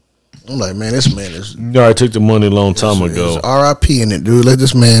 I'm like, man, this man is. No, I took the money a long time ago. R.I.P. in it, dude. Let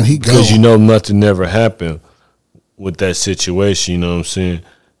this man, he go. Because you know nothing never happened with that situation, you know what I'm saying?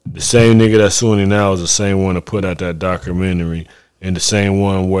 The same nigga that's suing him now is the same one that put out that documentary and the same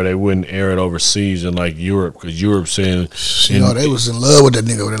one where they wouldn't air it overseas in, like, Europe, because Europe saying... You know, they was in love with that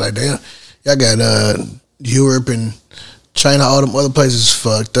nigga. They're like, damn, y'all got Europe and China, all them other places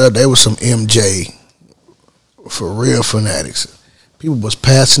fucked up. They was some MJ for real fanatics. People was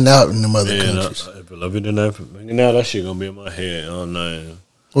passing out in them other countries. If I love you tonight, now that shit gonna be in my head all night.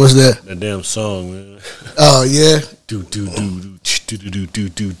 What's that? That damn song, man. Oh yeah. Do. And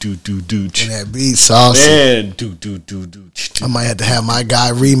that beat saucy. Man, do. I might have to have my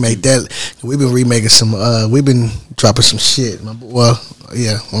guy remake that. We've been remaking some. We've been dropping some shit. Well,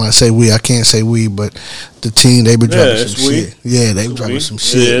 yeah. When I say we, I can't say we, but the team they been dropping some shit. Yeah, they been dropping some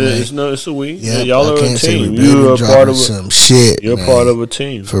shit. Yeah, it's a we. Yeah, y'all are a team. You're a part of some shit. You're part of a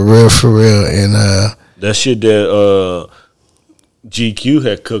team. For real, and that shit that GQ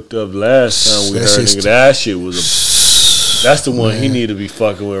had cooked up last time we heard nigga. That shit was that's the one he need to be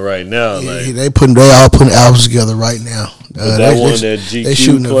fucking with right now. Yeah, like they all putting albums together right now. That GQ they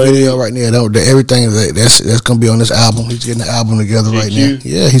shooting a video right now. Everything that's gonna be on this album. He's getting the album together GQ? Right now.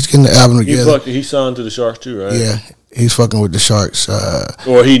 Yeah, he's getting the album together. He signed to the Sharks too, right? Yeah, he's fucking with the Sharks.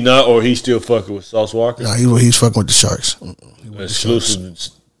 Or he's still fucking with Sauce Walker. No, he's fucking with the Sharks. Exclusive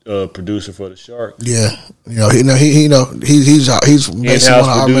producer for the Sharks. Yeah, he's in-house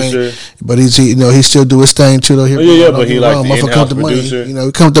producer, but he still do his thing too though. But he like the in-house producer. Money.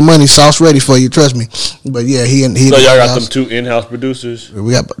 He come to money, sauce ready for you. Trust me. But yeah, he. So y'all got them 2 in-house producers.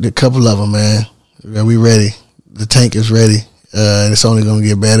 We got a couple of them, man. We ready. The tank is ready. It's only gonna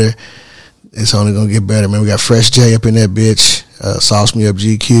get better. Man. We got Fresh J up in that bitch. Sauce Me Up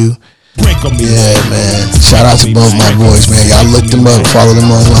GQ. Yeah, man. Shout out to both my boys, man. Y'all look them up, follow them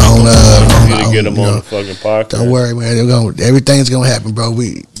on get them on the fucking podcast. Don't worry, man. Everything's gonna happen, bro.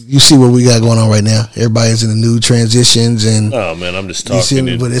 you see what we got going on right now. Everybody's in the new transitions and. Oh man, I'm just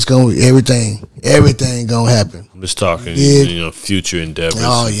talking. But it's gonna everything gonna happen. I'm just talking. Future endeavors.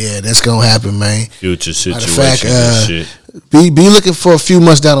 Oh yeah, that's gonna happen, man. Future situations and shit. Be looking for a few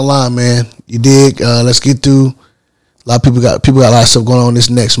months down the line, man. You dig? Let's get through. A lot of people got a lot of stuff going on this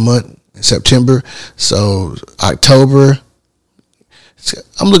next month in September. So October.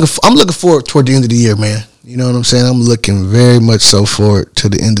 I'm looking forward toward the end of the year, man. You know what I'm saying? I'm looking very much so forward to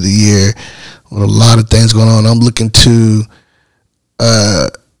the end of the year with a lot of things going on. I'm looking to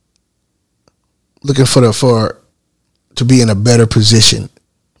to be in a better position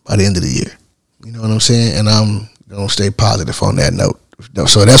by the end of the year. You know what I'm saying? And I'm gonna stay positive on that note.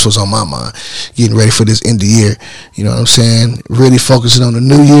 So that's what's on my mind. Getting ready for this end of the year. You know what I'm saying? Really focusing on the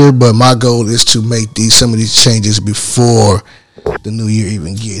new year, but my goal is to make some of these changes before the new year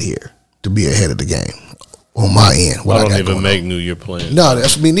even get here, to be ahead of the game on my end. I don't even make New Year plans. No,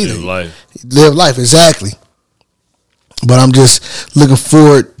 that's me neither. Live life, exactly. But I'm just looking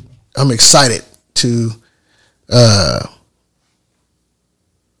forward. I'm excited to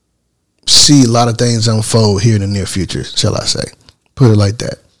see a lot of things unfold here in the near future, shall I say. Put it like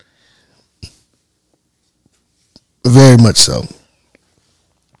that. Very much so.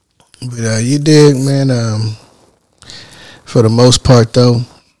 But you dig, man. For the most part, though,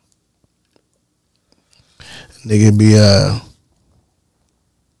 nigga be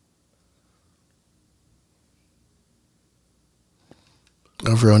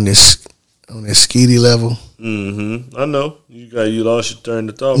over on this skeety level. I know you lost your turn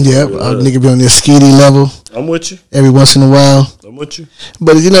to thought. Yep, nigga be on this skeety level. I'm with you. Every once in a while. I'm with you.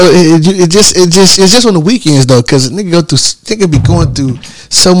 But it's just on the weekends though, because nigga be going through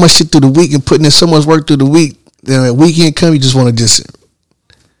so much shit through the week and putting in so much work through the week. Then when weekend come, you just want to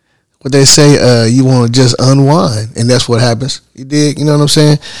what they say, you want to just unwind, and that's what happens. You dig? You know what I'm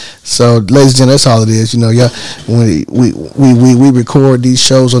saying? So, ladies and gentlemen, that's all it is. You know, y'all, when we record these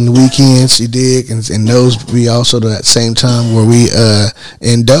shows on the weekends, you dig, and those be also that same time where we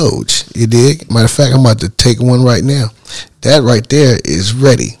indulge. You dig? Matter of fact, I'm about to take one right now. That right there is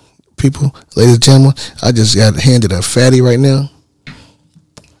ready, people, ladies and gentlemen. I just got handed a fatty right now.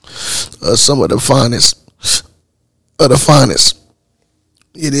 Some of the finest of the finest.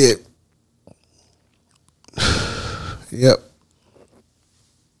 You dig? Yep.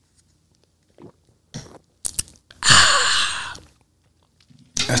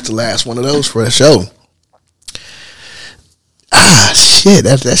 That's the last one of those for the show. Shit,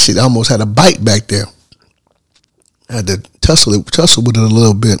 that shit almost had a bite back there. I had to tussle with it a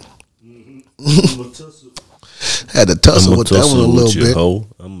little bit. Had to tussle with that one a little bit.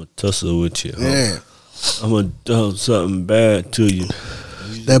 I'm gonna tussle with you. Yeah. I'm gonna do something bad to you.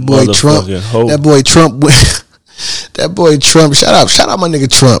 That boy Trump. That boy Trump. Shout out my nigga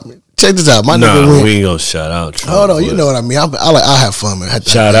Trump. Check this out. Nigga went. We ain't gonna shout out Trump. Hold on, you know what I mean. I have fun, man.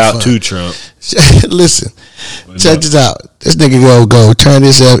 Shout out to Trump. Listen, check this out. This nigga go turn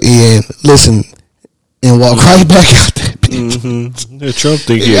this up in, listen, and walk right back out there. Yeah, Trump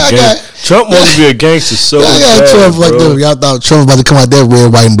think he a gangster. Trump wants to be a gangster so bad, Trump bro. Like y'all thought Trump was about to come out that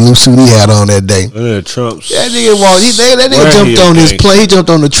red, white, and blue suit he had on that day. Yeah, Trump. That nigga jumped on his plane. He jumped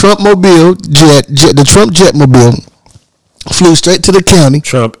on the Trump mobile jet, the Trump jet mobile. Flew straight to the county.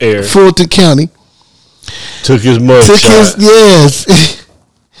 Trump Air. Fulton County. Took his mug shot. Yes.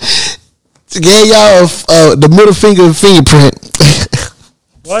 Gave y'all the middle finger fingerprint.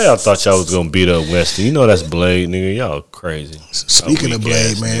 Why y'all thought y'all was gonna beat up Weston? You know that's Blade, nigga. Y'all crazy. Speaking of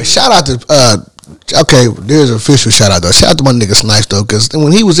Blade, man, shout out to okay, there's an official shout out though. Shout out to my nigga Snipes though, because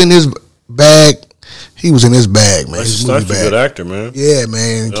when he was in his bag, man. Snipes a good actor, man. Yeah,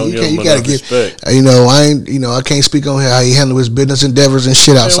 man. You gotta give respect. I can't speak on how he handled his business endeavors and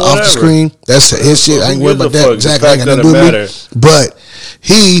shit off the screen. That's his shit. I ain't worried about that. Exactly. I ain't got nothing to do with me. But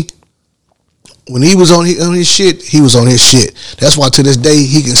when he was on his shit, he was on his shit. That's why to this day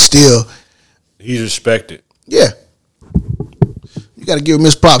he's respected. Yeah. You got to give him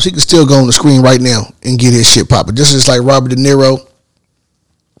his props. He can still go on the screen right now and get his shit popping. Just as like Robert De Niro,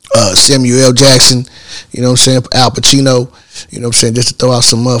 Samuel L. Jackson, you know what I'm saying, Al Pacino, you know what I'm saying, just to throw out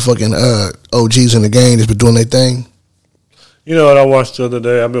some motherfucking OGs in the game that's been doing their thing. You know what I watched the other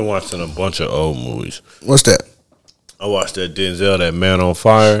day? I've been watching a bunch of old movies. What's that? I watched that Denzel, that Man on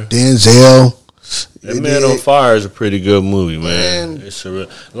Fire. Denzel. That Man on Fire is a pretty good movie, man. It's a real,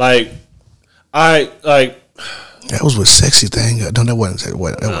 that was with Sexy Thing. No, that wasn't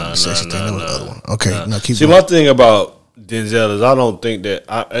Sexy Thing. That was the other one. Okay, now keep going. My thing about Denzel is I don't think that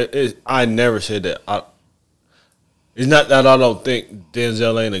I never said that. It's not that I don't think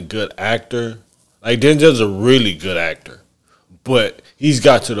Denzel ain't a good actor. Like Denzel's a really good actor, but he's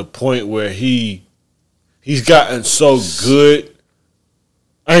got to the point where he's gotten so good.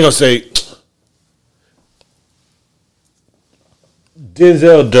 I ain't gonna say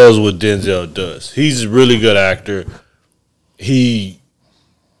Denzel does what Denzel does. He's a really good actor. He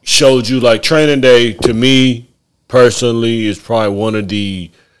showed you, like, Training Day, to me personally, is probably one of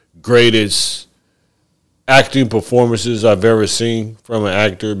the greatest acting performances I've ever seen from an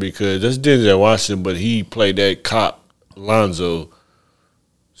actor, because that's Denzel Washington, but he played that cop Lonzo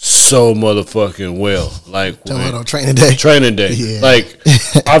so motherfucking well. Like, Training Day. Training Day. Yeah. Like,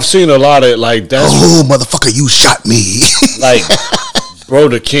 I've seen a lot of, like, that's oh, motherfucker, you shot me. Like, bro,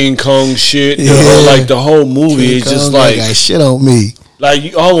 the King Kong shit, like the whole movie King is just Kong, like got shit on me. Like,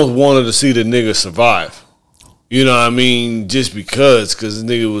 you almost wanted to see the nigga survive. You know what I mean? Just because the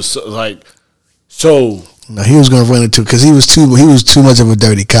nigga was so. No, he was gonna run into, because he was too much of a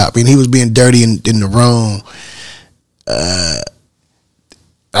dirty cop. I mean, he was being dirty in the wrong.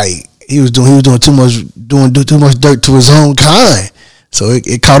 Like, he was doing too much dirt to his own kind. So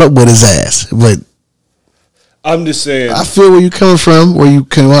it caught up with his ass. But I'm just saying, I feel where you coming from, where you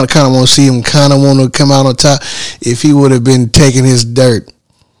kind of want to see him kind of want to come out on top. If he would have been taking his dirt,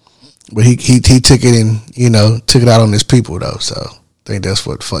 but he took it and, took it out on his people though. So I think that's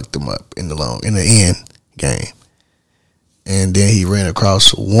what fucked him up in the end game. And then he ran across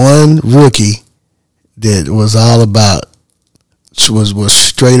one rookie that was all about was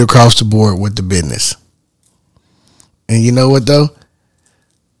straight across the board with the business. And you know what though?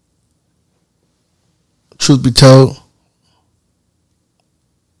 Truth be told,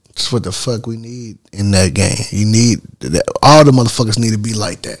 that's what the fuck we need in that game. You need all the motherfuckers need to be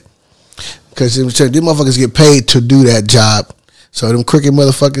like that, because these motherfuckers get paid to do that job. So them crooked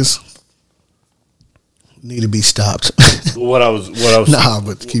motherfuckers need to be stopped. What I was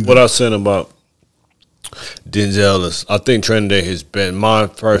saying about Denzel is, I think Training Day has been mine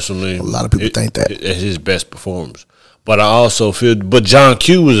personally. A lot of people think that it's his best performance. But I also feel, John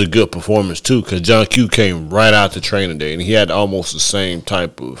Q was a good performance too, because John Q came right out to Training Day, and he had almost the same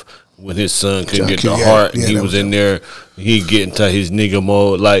type of, when his son couldn't get the heart, and he was in there, he'd get into his nigga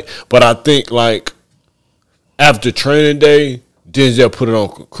mode. But I think after Training Day, Denzel put it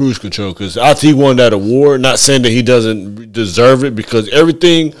on cruise control, because after he won that award, not saying that he doesn't deserve it, because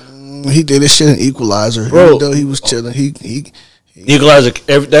everything he did this shit in Equalizer, bro. Even though he was chilling, Equalizer,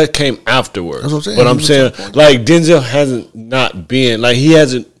 that came afterwards. That's what I'm saying. But I'm saying, Denzel hasn't not been, he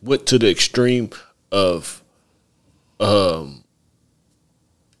hasn't went to the extreme of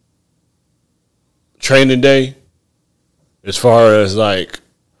Training Day as far as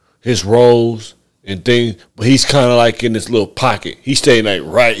his roles and things, but he's kind of in this little pocket. He's staying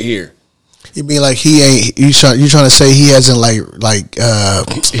right here. You mean he ain't? You trying to say he hasn't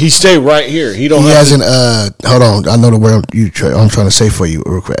he stayed right here. He don't. He hasn't. Hold on. I know the word I'm trying to say for you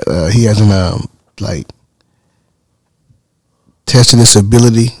real quick. He hasn't tested his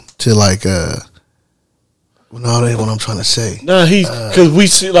ability to No, that ain't what I'm trying to say. Nah, because we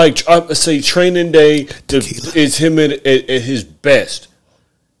see I say Training Day is him at his best,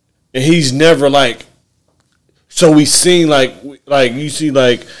 and he's never So we seen you see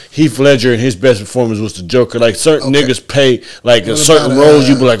Heath Ledger, and his best performance was the Joker. Certain niggas pay certain roles.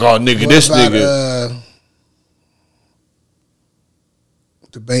 You be like, oh nigga, this nigga.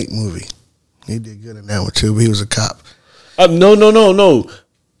 The Bank movie, he did good in that one too. But he was a cop. No.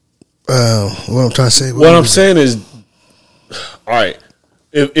 What I'm trying to say. What I'm saying is, all right.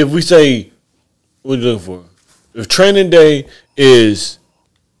 If we say, what are you looking for? If Training Day is,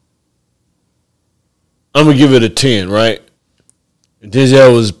 I'm gonna give it a 10, right?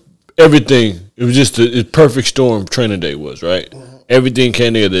 Denzel was everything. It was just a perfect storm. Training Day was, right. Mm-hmm. Everything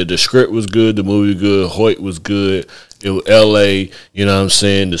came together. The script was good. The movie was good. Hoyt was good. It was L.A. You know what I'm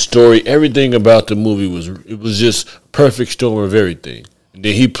saying? The story, everything about the movie was just perfect storm of everything. And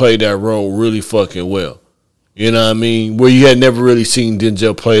then he played that role really fucking well. You know what I mean? Where you had never really seen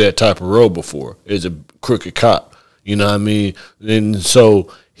Denzel play that type of role before as a crooked cop. You know what I mean? And so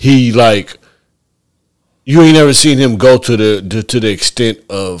he you ain't never seen him go to the extent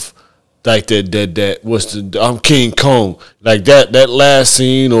of that what's I'm King Kong, that last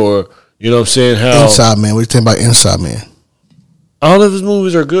scene, or you know what I'm saying, how Inside Man. What you think about Inside Man? All of his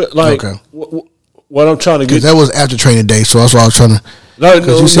movies are good. Okay. What I'm trying to get, that was after Training Day, so that's why I was trying to.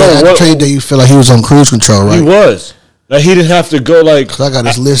 You said after Training Day, you feel like he was on cruise control, right? He was. He didn't have to go I got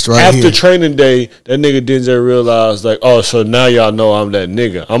his list right after here. After Training Day, that nigga Denzel realized oh, so now y'all know I'm that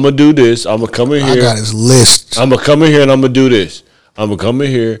nigga. I'm gonna do this. I'm gonna come in here. I got his list. I'm gonna come in here and I'm gonna do this. I'm gonna come in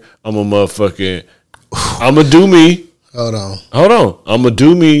here. I'm gonna motherfucking. I'm gonna do me. Hold on. I'm gonna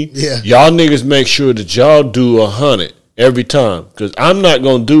do me. Yeah. Y'all niggas make sure that y'all do 100. every time because I'm not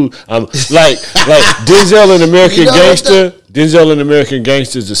gonna do. I'm like Denzel in American Gangster. Denzel in American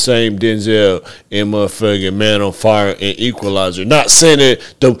Gangster is the same Denzel in motherfucking Man on Fire and Equalizer. Not saying that.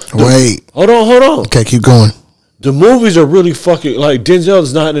 Wait, hold on. Okay, keep going. The movies are really fucking like Denzel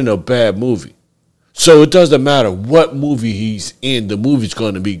is not in a bad movie, so it doesn't matter what movie he's in. The movie's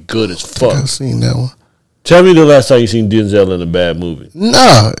going to be good as fuck. I've seen that one. Tell me the last time you seen Denzel in a bad movie.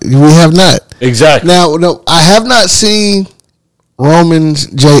 No, we have not. Exactly. Now, no, I have not seen Roman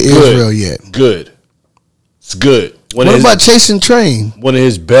J. Israel yet. Good. It's good. What about Chasing Train? One of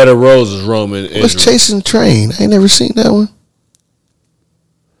his better roles is Roman Israel. What's Chasing Train? I ain't never seen that one.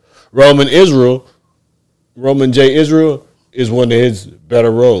 Roman J. Israel is one of his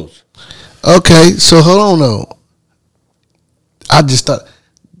better roles. Okay, so hold on though. I just thought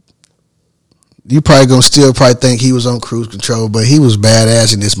you probably gonna still think he was on cruise control, but he was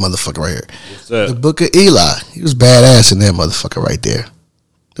badass in this motherfucker right here. What's that? The Book of Eli. He was badass in that motherfucker right there.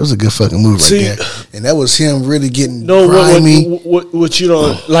 That was a good fucking movie right there, and that was him really getting grimy. What you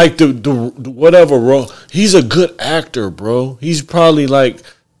don't like the whatever role. He's a good actor, bro. He's probably like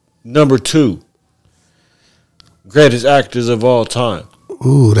number 2 greatest actors of all time.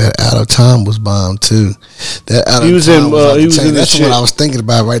 Ooh, that Out of Time was bomb too. That Out he was of Time in that's shit. What I was thinking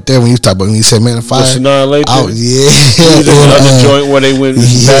about right there when you talk about when you said Man on Fire. Annihilation. Yeah, he was in another joint where they went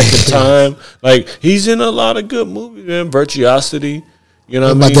back in time. Like he's in a lot of good movies, man. Virtuosity. You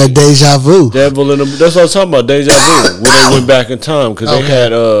know what I mean? About that Deja Vu. Devil in the, that's what I was talking about. Deja Vu. When they went back in time because they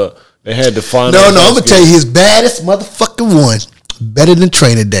had the final. No, I'm gonna tell you his baddest motherfucking one. Better than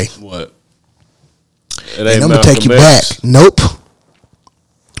Training Day. What? And I'm gonna take you back. Nope.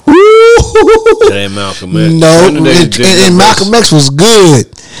 It ain't Malcolm X. No, and Malcolm X was good.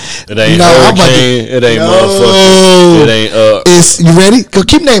 It ain't Hurricane. It ain't motherfucker. It ain't It's you ready? Go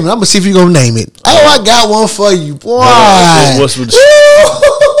keep naming. I'm gonna see if you gonna name it. Oh, I got one for you, boy. What's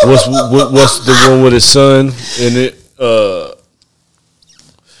the one with his son in it?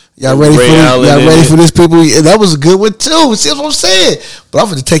 Y'all ready for this? Y'all ready for this, people? Yeah, that was a good one too. See what I'm saying? But I'm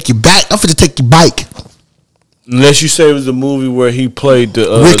gonna take you back. I'm gonna take your bike. Unless you say it was the movie where he played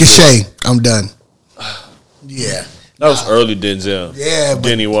the Ricochet. I'm done. Yeah. That was early Denzel. Yeah, but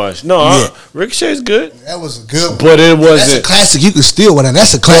Denny Wash. No, Ricochet's good. That was a good one. But it wasn't. That's a classic. You can steal one.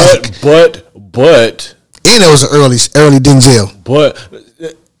 That's a classic. But and it was an early Denzel. But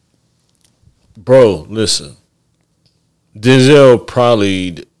bro, listen. Denzel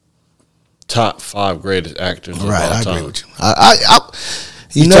probably top 5 greatest actors of all time. I agree with you.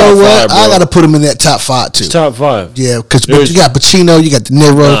 You know what? 5, I got to put him in that top 5 too. Top 5. Yeah, because you got Pacino, you got De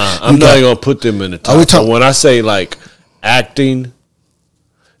Niro. I'm not going to put them in the top 5. When I say like acting,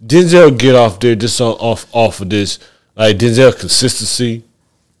 Denzel get off there just off of this. Like Denzel consistency,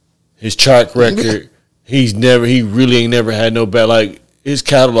 his track record. He really ain't never had no bad. Like his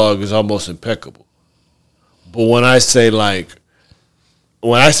catalog is almost impeccable. But when I say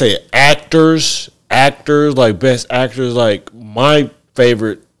actors, like best actors, like my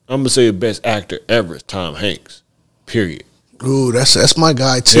favorite, I'm gonna say the best actor ever is Tom Hanks. Period. Ooh, that's my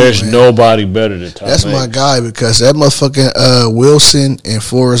guy too. There's nobody better than Tom Hanks. That's my guy because that motherfucking Wilson and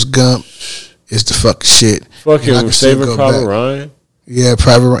Forrest Gump is the fucking shit. Fucking Saving Private Ryan. Yeah,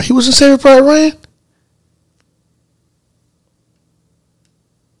 Private Ryan. He was in Saving Private Ryan.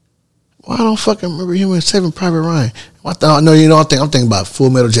 Why I don't fucking remember him in Saving Private Ryan? I'm thinking about Full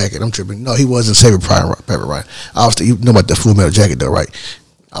Metal Jacket. I'm tripping. No, he wasn't Saving Private Ryan. You know about the Full Metal Jacket though, right?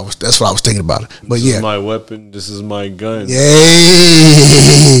 That's what I was thinking about. But this is my weapon. This is my gun. Yeah,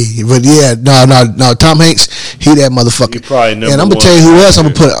 but yeah, no. Tom Hanks, he that motherfucker. He probably number and I'm gonna tell you who else.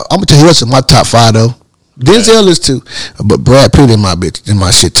 I'm gonna tell you who else in my top 5 though. Denzel is too, but Brad Pitt in my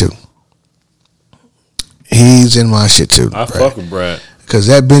shit too. He's in my shit too. I fuck with Brad. Cause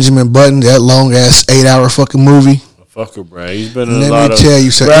that Benjamin Button, that long ass 8-hour fucking movie. Fuck with Brad. He's been in a lot of. Let me tell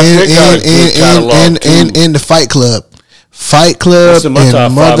you, so in the Fight Club. And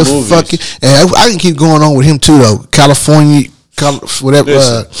motherfucking, and I can keep going on with him too though. California, whatever.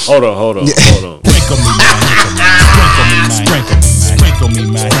 Listen, hold on. Sprinkle me,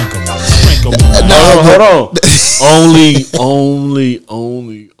 man. Hold on.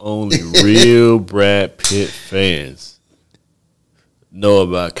 Only real Brad Pitt fans know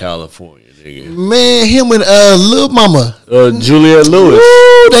about California, nigga. Man, him and Lil Mama, Juliette Lewis.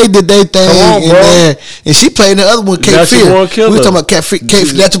 Woo, they did their thing in there, and she played in the other one, Cape Fear. We were talking about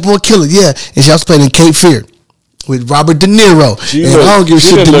Natural Born Killer, yeah, and she also played in Cape Fear with Robert De Niro. I don't give a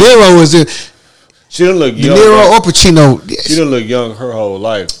shit. De Niro was in. She didn't look young. De Niro or Pacino. She didn't look young her whole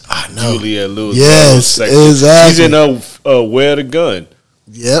life. I know. Juliette Lewis. Yes, exactly. She's in Where the Gun.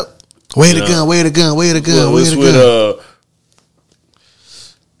 Yep. Where the gun? With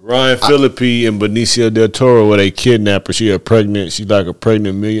Ryan Phillippe and Benicio del Toro, where they kidnap her. She's like a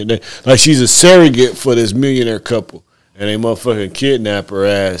pregnant millionaire. Like she's a surrogate for this millionaire couple. And they motherfucking kidnap her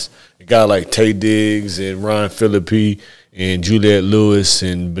ass. It got like Taye Diggs and Ryan Phillippe and Juliette Lewis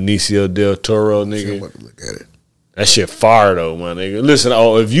and Benicio del Toro, nigga. I'm about to look at it. That shit fire though, my nigga. Listen,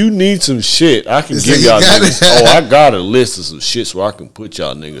 if you need some shit, I can give y'all niggas. I got a list of some shit so I can put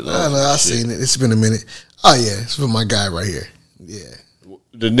y'all niggas on. I've seen it. It's been a minute. Oh yeah, it's for my guy right here. Yeah.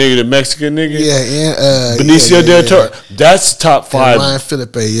 The nigga, the Mexican nigga? Yeah, Benicio del Toro. That's top 5. Ryan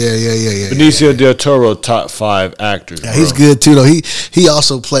Phillippe, yeah. Benicio del Toro, top 5 actors. Yeah, he's good too though. He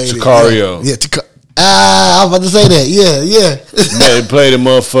also played Sicario. I was about to say that. Yeah. He played a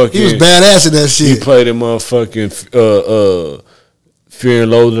motherfucking. He was badass in that shit. He played a motherfucking Fear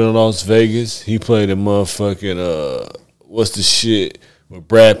and Loathing in Las Vegas. He played a motherfucking what's the shit where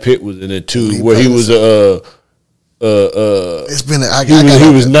Brad Pitt was in it too, where he was it's been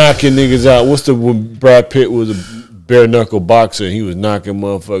he was knocking niggas out. When Brad Pitt was a bare knuckle boxer and he was knocking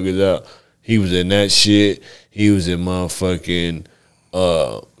motherfuckers out. He was in that shit. He was in motherfucking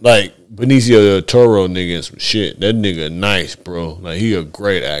like Benicio del Toro nigga and some shit. That nigga nice, bro. Like he a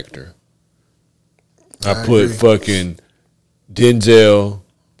great actor. I put fucking Denzel,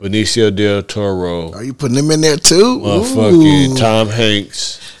 Benicio del Toro. Are you putting him in there too? Motherfucking Tom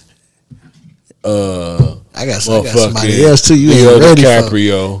Hanks. I got somebody else too. You Leo ain't ready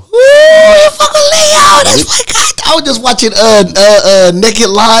DiCaprio. For. Woo, fucking Leo. That's my God. I was just watching Naked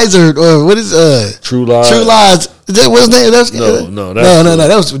Lies or what is True Lies. True Lies. Is that what's his name? No.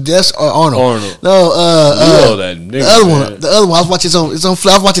 That's Arnold. No, Leo, that nigga. The other one. I was watching I was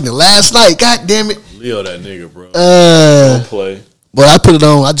watching it last night. God damn it. Leo, that nigga, bro. Don't play. But I put it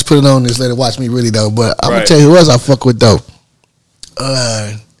on. I just put it on this later. Watch me really though. But I'm gonna tell you who else I fuck with though.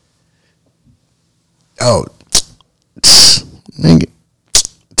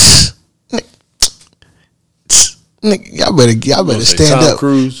 Nigga, y'all better stand Tom up.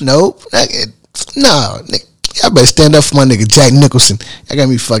 Cruise? Nope. No, nigga, y'all better stand up for my nigga Jack Nicholson. Y'all got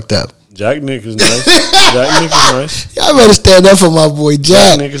me fucked up. Jack Nicholson's nice. Jack Nicholson's nice. Y'all better stand up for my boy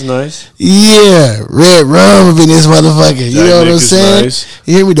Jack. Jack Nicholson's nice. Yeah, red rum up in this motherfucker. You know what I'm saying? Nice.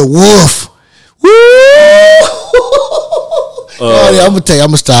 You hear me? The wolf. Woo! I'm gonna tell you. I'm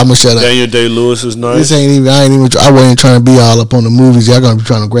gonna stop. I'm gonna shut up. Daniel Day-Lewis is nice. I wasn't trying to be all up on the movies. Y'all gonna be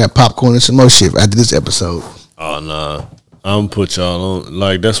trying to grab popcorn and some more shit after this episode. Oh nah, I'm gonna put y'all on.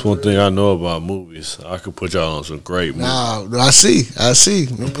 Like that's one thing I know about movies. I could put y'all on some great movies. Nah, I see.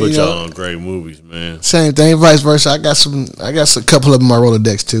 Put y'all on great movies, man. Same thing, vice versa. I got a couple of them on my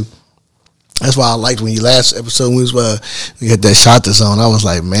Rolodex too. That's why I liked when you last episode we had that Shanta song. I was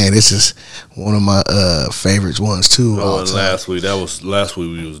like, man, this is one of my favorites ones too. Last week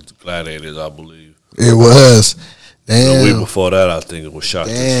we was Gladiators, I believe. It was. Damn. The week before that, I think it was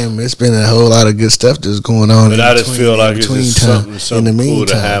Shanta. Damn, it's been a whole lot of good stuff just going on. But I just feel like it's just something cool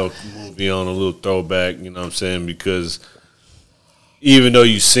to have a movie on, a little throwback. You know what I'm saying? Because even though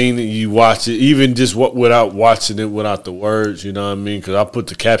you've seen it, you watch it, even just without watching it without the words, you know what I mean? Because I put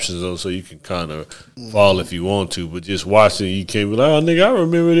the captions on so you can kind of follow if you want to, but just watching it, you can't be like, oh, nigga, I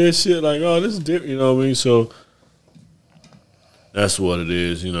remember this shit. Like, oh, this is different, you know what I mean? So that's what it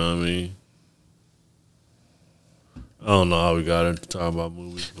is, you know what I mean? I don't know how we got into talking about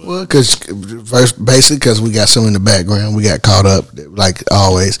movies. But. Well, because we got some in the background. We got caught up, like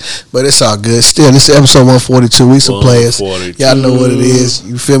always. But it's all good. Still, this is episode 142. We some players. Y'all know what it is.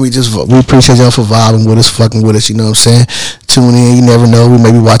 You feel me? We appreciate y'all for vibing with us, fucking with us. You know what I'm saying? Tune in. You never know. We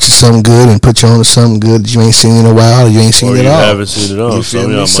may be watching something good and put you on to something good that you ain't seen in a while or you ain't seen it all. Haven't seen it all. You feel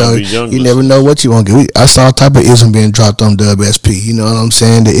me? So you never know what you want to get. I saw a type of ism being dropped on Dub SP. You know what I'm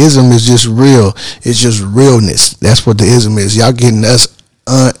saying? The ism is just real. It's just realness. That's what the ism is. Y'all getting us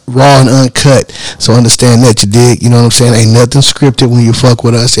raw and uncut. So understand that, you dig? You know what I'm saying? Ain't nothing scripted when you fuck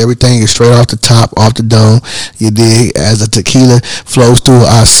with us. Everything is straight off the top, off the dome. You dig? As the tequila flows through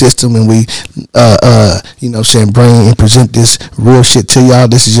our system and we you know what I'm saying, bring and present this real shit to y'all.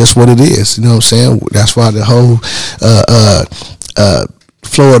 This is just what it is. You know what I'm saying? That's why the whole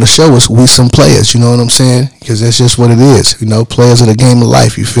flow of the show is we some players. You know what I'm saying? Because that's just what it is. You know, players of the game of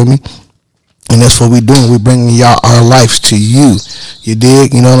life. You feel me? And that's what we doing. We bringing y'all our lives to you. You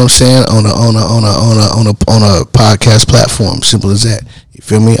dig? You know what I'm saying? On a podcast platform. Simple as that. You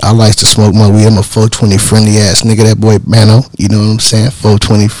feel me? I like to smoke my weed. I'm a 420 friendly ass nigga. That boy Bano. You know what I'm saying?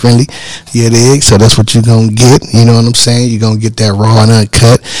 420 friendly. Yeah, dig. So that's what you gonna get. You know what I'm saying? You gonna get that raw and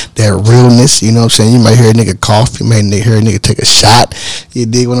uncut, that realness. You know what I'm saying? You might hear a nigga cough. You might hear a nigga take a shot. You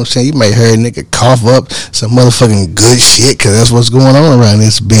dig what I'm saying? You might hear a nigga cough up some motherfucking good shit, cause that's what's going on around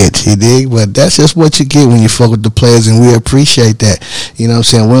this bitch. You dig? But that's just what you get when you fuck with the players, and we appreciate that. You know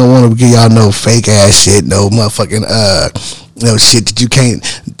what I'm saying? We don't want to give y'all no fake ass shit, no motherfucking shit that you can't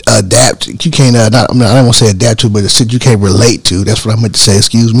adapt. You can't I don't want to say adapt to, but the shit you can't relate to. That's what I meant to say.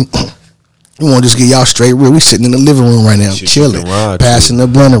 Excuse me. We want to just get y'all straight real. We sitting in the living room right now, chilling, passing the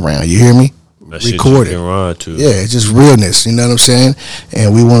blunt around. You hear me? Recording. Yeah, it's just realness. You know what I'm saying?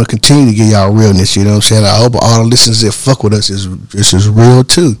 And we want to continue to get y'all realness. You know what I'm saying? I hope all the listeners that fuck with us is real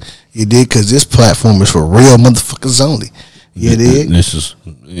too. You did, because this platform is for real motherfuckers only. You did. This is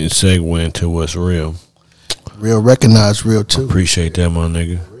a segue into what's real. Real recognized, real too. I appreciate that, my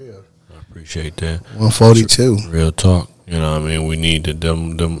nigga. Real. I appreciate that. 142. Real talk. You know what I mean? We needed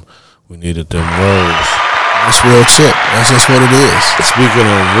them we needed them words. That's real shit. That's just what it is. Speaking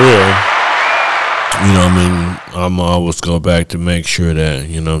of real, you know what I mean, I'm always go back to make sure that,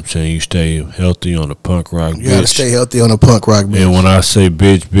 you know what I'm saying, you stay healthy on the punk rock bitch. You gotta stay healthy on the punk rock bitch. And when I say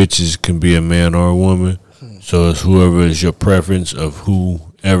bitch, bitches can be a man or a woman. So it's whoever is your preference of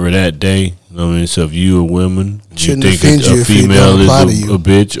whoever that day. You know what I mean? So if you a woman, you think a female is a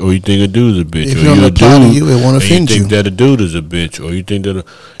bitch, or you think a dude is a bitch, if or you a dude, it won't offend you think that a dude is a bitch, or you think that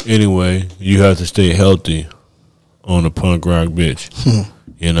anyway, you have to stay healthy on the punk rock bitch.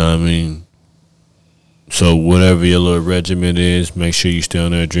 You know what I mean? So whatever your little regimen is, make sure you stay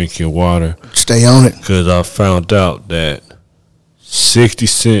on there, drink your water. Stay on it. Because I found out that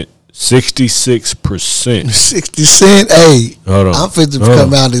 66%. 60 Cent, hey. Hold on. I'm fit to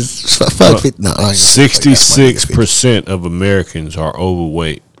come out as fuck 50. No, 66% of Americans are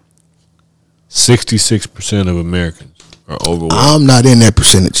overweight. 66% of Americans are overweight. I'm not in that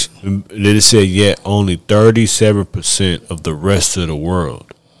percentage. They said yet only 37% of the rest of the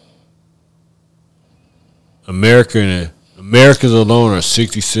world. Americans alone are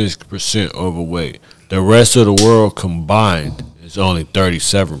 66% overweight. The rest of the world combined is only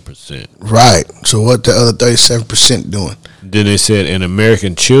 37%. Right. So what the other 37% doing? Then they said, and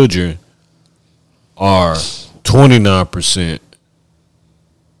American children are 29%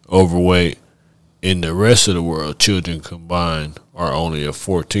 overweight. In the rest of the world, children combined are only at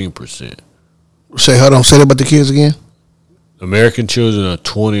 14%. Hold on. Say that about the kids again. American children are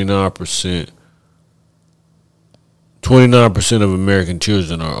 29%. 29% of American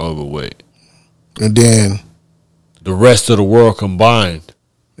children are overweight. And then the rest of the world combined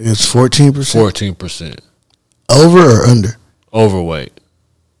is 14%? 14%. Over or under? Overweight.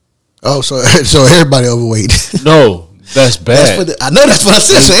 Oh, so everybody overweight. No, that's bad. I know that's what I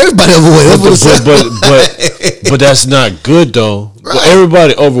said. So everybody overweight. But that's not good though. Right. Well,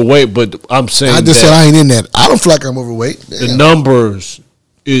 everybody overweight, but I'm saying I just said I ain't in that. I don't feel like I'm overweight. Damn. The numbers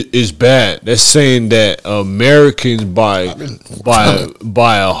is bad. That's saying that Americans by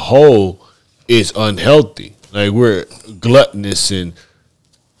a whole is unhealthy. Like we're gluttonous and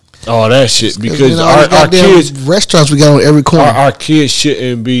all that shit because our kids restaurants we got on every corner. Our kids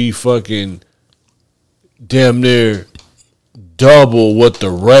shouldn't be fucking damn near double what the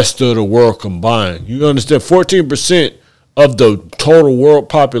rest of the world combined. You understand? 14% of the total world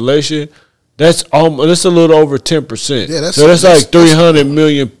population. That's a little over 10%. Yeah, that's like 300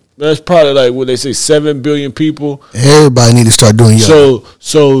 million. That's probably like what they say, 7 billion people. Everybody need to start doing yoga.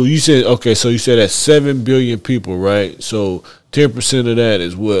 So you said that's 7 billion people, right? So 10% of that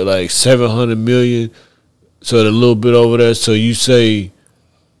is what, like 700 million. So a little bit over there. So you say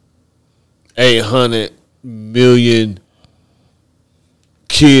 800 million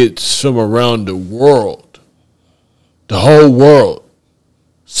kids from around the world, the whole world,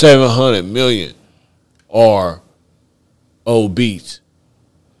 700 million are obese.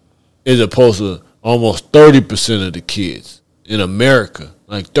 As opposed to almost 30% of the kids in America,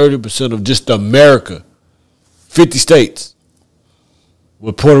 like 30% of just America, 50 states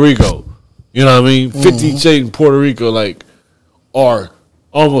with Puerto Rico, you know what I mean? 50 states in Puerto Rico, like, are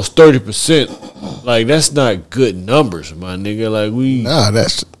almost 30%. Like, that's not good numbers, my nigga. Like,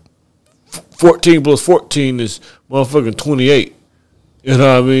 that's 14 plus 14 is motherfucking 28. You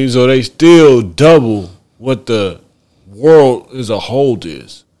know what I mean? So they still double what the world as a whole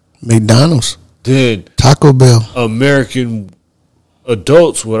is. McDonald's. Then Taco Bell. American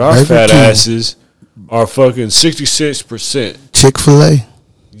adults with our fat asses are fucking 66%. Chick-fil-A.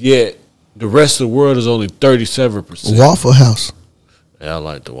 Yet the rest of the world is only 37%. Waffle House. Yeah, I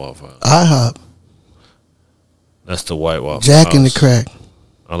like the Waffle House. IHOP. That's the white Waffle Jack House. in the Crack.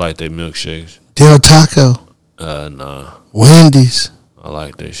 I like their milkshakes. Del Taco. Nah. Wendy's. I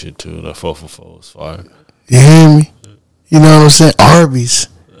like that shit too. That 4 for 4 is fire. You hear me? You know what I'm saying? Arby's.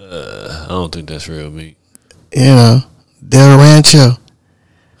 I don't think that's real meat. You know, Del Rancho.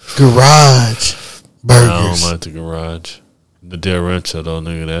 Garage Burgers. I don't like the Garage. The Del Rancho though,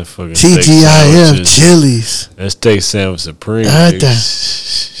 nigga. That fucking TGIF, Chili's. That steak sandwich supreme. All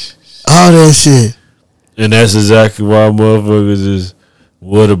that shit. And that's exactly why motherfuckers is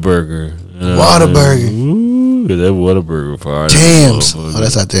Whataburger. Whataburger. Ooh, that Whataburger fire. Tams. Oh,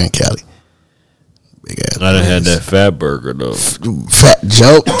 that's out there in Cali. Big ass. I done had that Fat Burger though. Fat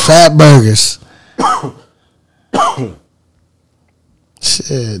burgers.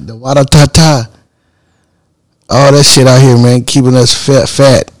 Shit, the Wada Tata. All that shit out here, man, keeping us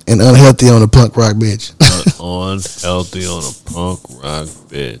fat and unhealthy on the punk rock bitch. Unhealthy on a punk rock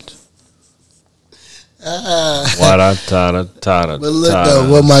bitch. But look though,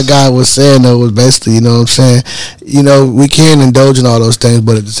 what my guy was saying though was basically, you know what I'm saying, you know, we can indulge in all those things,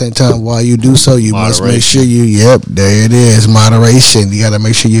 but at the same time, while you do so, you must make sure there it is, moderation. You gotta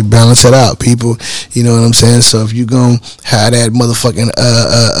make sure you balance it out, people. You know what I'm saying? So if you gonna have that motherfucking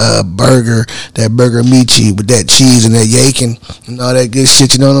burger, that burger michi with that cheese and that yakin and all that good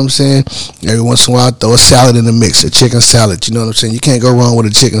shit, you know what I'm saying? Every once in a while, throw a salad in the mix, a chicken salad. You know what I'm saying? You can't go wrong with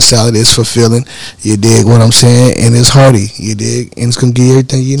a chicken salad. It's fulfilling. You dig what I'm saying? And it's hearty. You dig? And it's gonna give you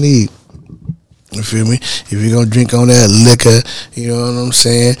everything you need. You feel me? If you're gonna drink on that liquor, you know what I'm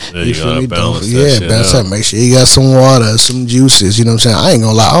saying? You feel me? Balance out. Make sure you got some water, some juices. You know what I'm saying? I ain't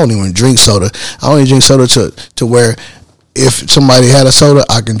gonna lie. I don't even drink soda. I only drink soda to where if somebody had a soda,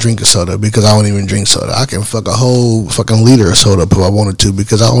 I can drink a soda because I don't even drink soda. I can fuck a whole fucking liter of soda if I wanted to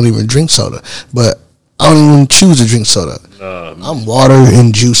because I don't even drink soda. But I don't even choose to drink soda. I'm water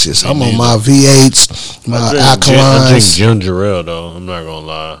and juices. I'm on my V8s, my alkalines. I drink ginger ale though. I'm not gonna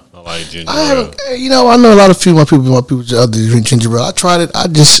lie. I like ginger ale. You know, I know a lot of my people drink ginger ale. I tried it. I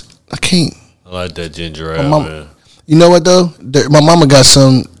can't. I like that ginger ale, man. You know what though? My mama got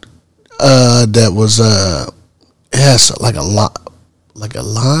some that was it has like a lime.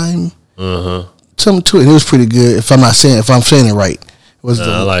 Something to it. It was pretty good. If I'm saying it right.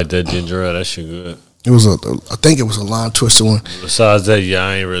 I like that ginger ale. That shit good. It was I think it was a lime twister one. Besides that,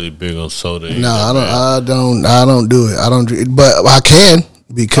 I ain't really big on soda. No, I don't do it. I don't drink it, but I can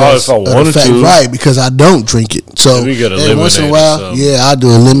because if I wanted to, right? Because I don't drink it. So every once in a while, I do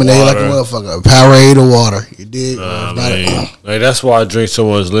a lemonade like a motherfucker, a Powerade or water. You dig? Like that's why I drink so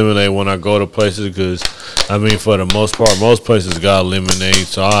much lemonade when I go to places because for the most part, most places got lemonade,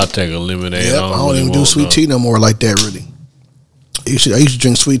 so I take a lemonade. Yep, I don't even do sweet tea no more like that, really. I used to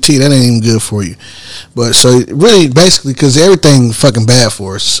drink sweet tea. That ain't even good for you. But so really, basically, because everything fucking bad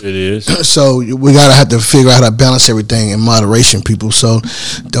for us. It is. So we gotta have to figure out how to balance everything in moderation, people. So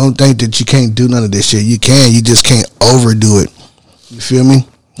don't think that you can't do none of this shit. You can. You just can't overdo it. You feel me?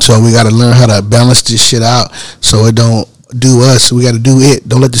 So we gotta learn how to balance this shit out so it don't do us. We gotta do it.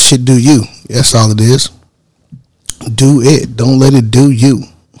 Don't let the shit do you. That's all it is. Do it. Don't let it do you.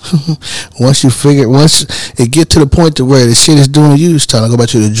 Once it get to the point to where the shit is doing you, it's time to go back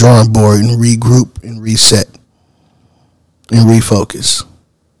to the drawing board and regroup and reset and refocus.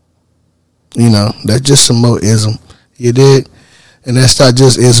 You know, that's just some more ism. You dig? And that's not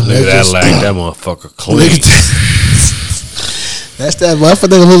just ism. Look at that motherfucker clean. That's that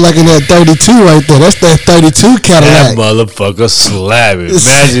motherfucker look like in that 32 right there. That's that 32 Cadillac. That motherfucker slapping.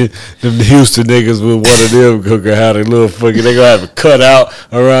 Imagine them Houston niggas with one of them cooking how they little fucking, they gonna have a cut out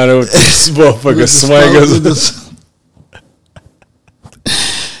around there with this motherfucking swingers.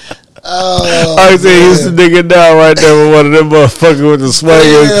 I see Houston nigga down right there with one of them motherfuckers with the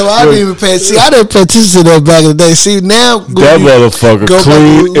swingers. Yeah, I didn't even pay. See, I didn't pay attention to that back in the day. See, now that motherfucker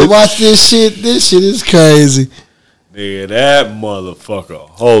clean. Back, watch this shit. This shit is crazy. Nigga, that motherfucker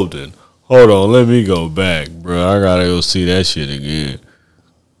holding. Hold on, let me go back, bro. I gotta go see that shit again.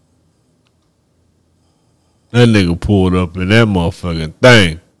 That nigga pulled up in that motherfucking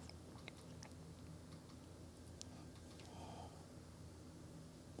thing.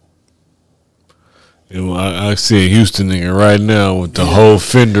 I see a Houston nigga right now with the whole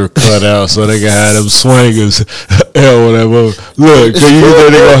fender cut out so they can have them swingers. Hell, whatever. Look, cause you know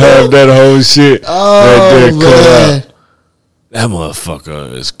they gonna have that whole shit right there cut out. That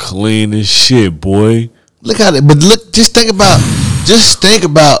motherfucker is clean as shit, boy. Look at it, but look, just think about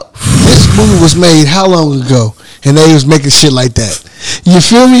this movie was made how long ago, and they was making shit like that. You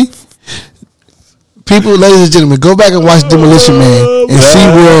feel me? People, ladies and gentlemen, go back and watch Demolition Man and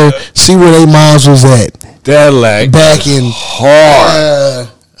see where their moms was at. That back in hard.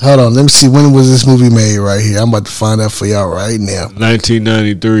 Hold on, let me see. When was this movie made right here? I'm about to find out for y'all right now.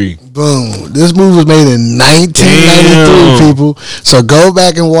 1993. Boom. This movie was made in 1993, Damn. people. So go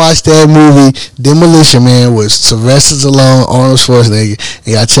back and watch that movie, Demolition Man, with Sylvester Stallone, Arnold Schwarzenegger.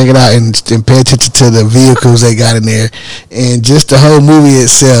 And y'all check it out and pay attention to the vehicles they got in there. And just the whole movie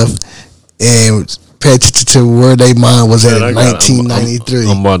itself. And pay attention to where their mind was at in 1993.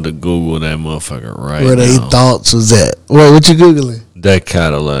 I'm about to Google that motherfucker right where now. their thoughts was at. Wait, what you Googling? That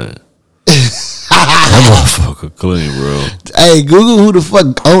Cadillac. That motherfucker clean, bro. Hey, Google who the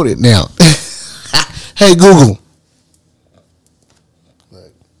fuck owned it now. Hey, Google.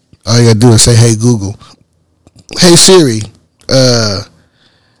 All you gotta do is say, hey, Google. Hey, Siri. Oh,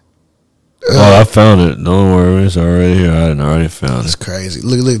 I found it. Don't worry, it's already here. I already found That's it. crazy.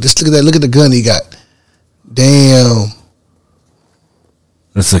 Look, just look at that. Look at the gun he got. Damn.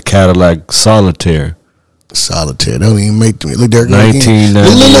 That's a Cadillac Solitaire. Solitaire. Don't even make me. Look there.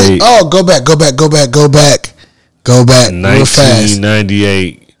 1998. Look. Oh, go back. Real fast.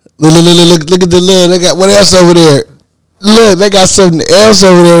 1998. Look at the look. They got what else over there? Look, they got something else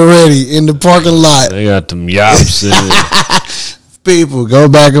over there ready in the parking lot. They got them yops in it. People, go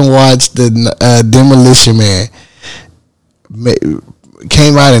back and watch the Demolition Man.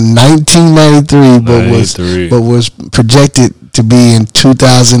 Came out in 1993, but was projected to be in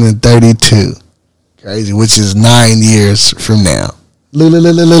 2032. Crazy, which is 9 years from now. Look, bro.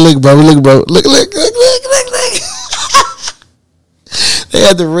 Look. They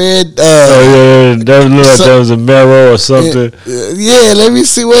had the red. That looked like that was a Mero or something. Yeah, let me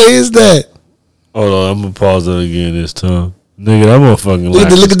see. What is that? Hold on, I'm gonna pause it again this time. Nigga, that motherfucking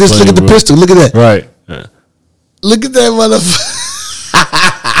look at this. Look at the pistol. Look at that. Right. Look at that motherfucker.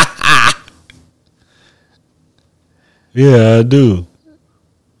 Yeah, I do.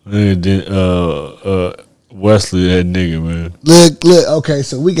 And then Wesley, that nigga, man. Look. Okay,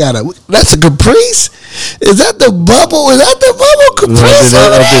 so we got that's a Caprice. Is that the bubble? Is that the bubble Caprice?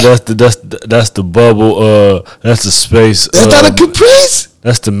 That's the bubble. That's the space. That's not a Caprice.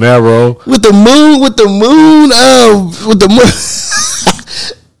 That's the Mero. With the moon.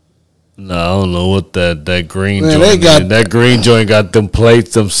 No, I don't know what that green Man, joint is. That green joint got them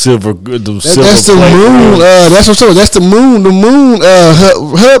plates, them silver That's the plate moon. That's what I'm saying. That's the moon. The moon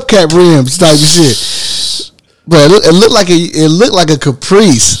hubcap rims type of shit. But it looked like a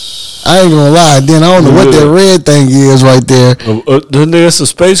Caprice. I ain't gonna lie. Then I don't know what that red thing is right there. That's a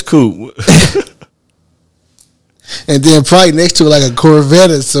space coupe. And then probably next to it like a Corvette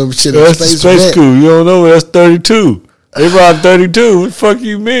or some shit. That's a space coupe. You don't know, that's 32. They ride 32. What the fuck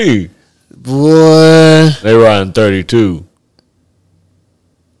you mean? Boy. They riding 32.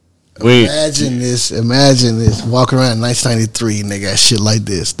 Imagine this. Walking around in 1993 and they got shit like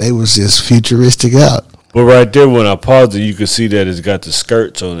this. They was just futuristic out. But right there, when I paused it, you can see that it's got the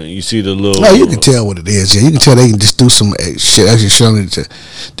skirts on it. You see the little. No, you can tell what it is. Yeah, you can tell they can just do some shit. Actually, showing it to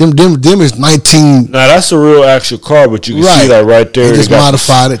them is 19. Nah, that's a real actual car, but you can see that right there. They just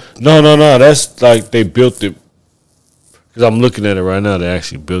modified it. No. That's like they built it. Because I'm looking at it right now. They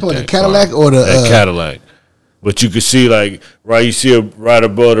actually built that the Cadillac car. or that Cadillac. But you can see like you see it right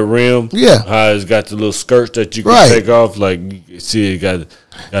above the rim. Yeah, how it's got the little skirts that you can take off. Like you can see it got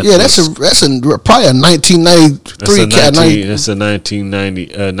yeah, that's probably a 1993 Cadillac. That's a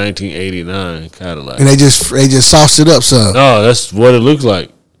 1989 Cadillac. And they just sauced it up some. No, that's what it looks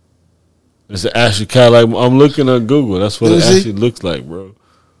like. It's the actual Cadillac. I'm looking at Google. That's what it actually looks like, bro.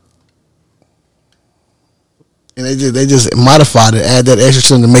 And they just modified it, add that extra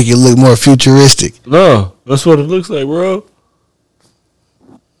something to make it look more futuristic. No, that's what it looks like, bro.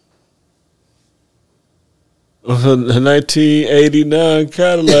 A 1989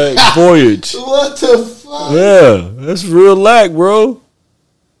 Cadillac Voyage. What the fuck? Yeah, that's real lack, bro.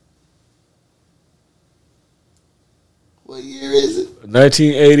 What year is it?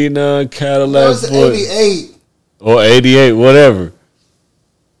 1989 Cadillac Voyage. 88. Or 88, whatever.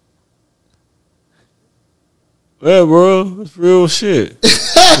 Yeah, bro, it's real shit.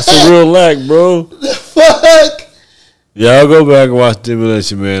 It's a real lack, bro. The fuck? Y'all go back and watch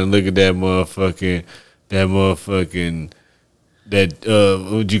Demolition Man and look at that motherfucking,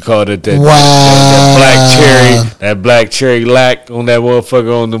 what'd you call it? That black cherry lack on that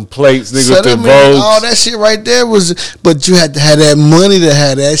motherfucker on them plates, nigga, with them Vogues. All that shit right there was, but you had to have that money to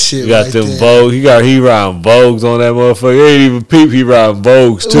have that shit. You got right them Vogues. He riding Vogues on that motherfucker. He ain't even peep. He riding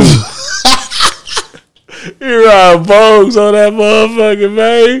Vogues too. He riding Vogues on that motherfucker,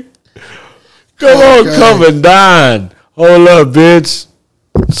 man. Come and dine. Hold up, bitch.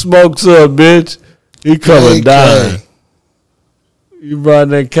 Smokes up, bitch. He come and dine. You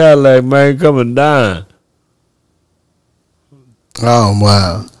riding that Cadillac, man. Come and dine. Oh,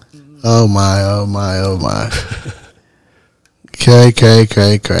 wow. Oh my. Cray.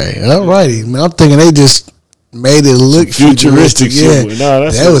 All righty. Man, I'm thinking they just made it look futuristic. Yeah,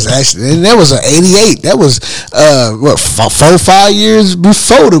 that was actually, and that was an 88. That was 4-5 years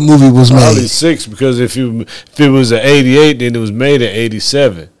before the movie was made. Probably 6, because if it was an 88, then it was made in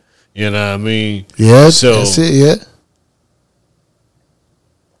 87. You know what I mean? Yeah, so that's it. Yeah.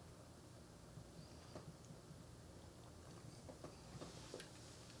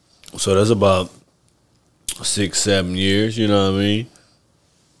 So that's about 6-7 years. You know what I mean?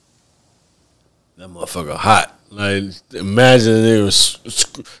 That motherfucker hot. Like, imagine they was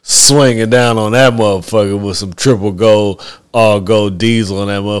swinging down on that motherfucker with some triple gold, all gold diesel on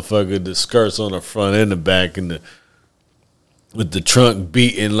that motherfucker. The skirts on the front and the back, and with the trunk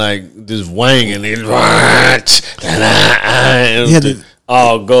beating like this wanging.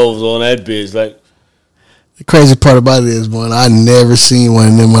 All gold on that bitch. Like, the crazy part about it is, man, I never seen one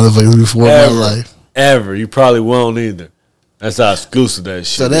of them motherfuckers before in my life. Ever. You probably won't either. That's how exclusive that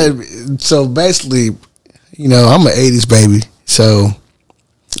shit is. So basically, you know, I'm an 80s baby. So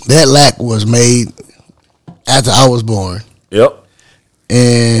that lack was made after I was born. Yep.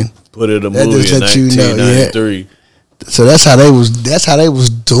 And put it in a movie in 1993. Yeah. So that's how they was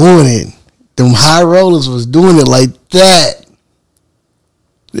doing it. Them high rollers was doing it like that.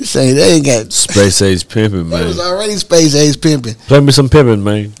 They ain't got space age pimping, man. It was already space age pimping. Play me some pimping,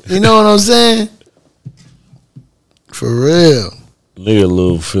 man. You know what I'm saying? For real.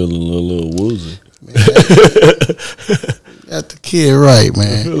 Nigga feeling a little woozy. Got the kid right,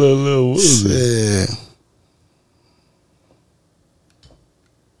 man. Feel a little woozy. Yeah.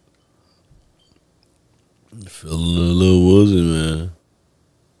 Feel a little woozy, man.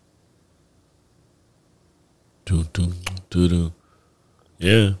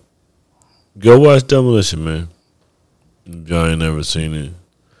 Yeah. Go watch Demolition Man. If y'all ain't never seen it.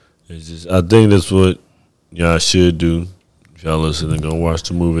 It's just, I think that's what y'all should do. If y'all listening, go watch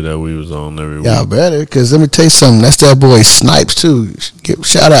the movie that we was on every week. Y'all better, because let me tell you something. That's that boy Snipes, too.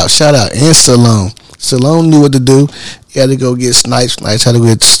 Shout out. And Stallone. Stallone knew what to do. He had to go get Snipes. Snipes had to go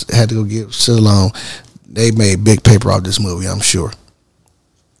get Stallone. They made big paper off this movie, I'm sure.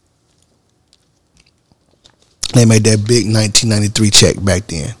 They made that big 1993 check back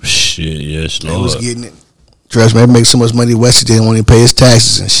then. Shit, yes, Lord. They was getting it. Trust me, they make so much money. Westy didn't want to pay his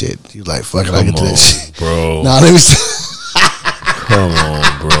taxes and shit. He was like, fuck it, I get to that shit. Bro. Nah, let me Come on,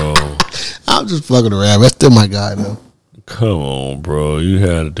 bro. I'm just fucking around. That's still my guy, though. Come on, bro. You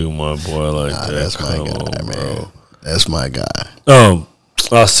had to do my boy like that. That's my guy, man. Bro. That's my guy.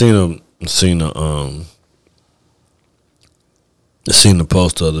 I seen the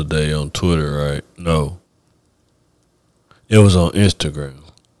post the other day on Twitter, right? No. It was on Instagram.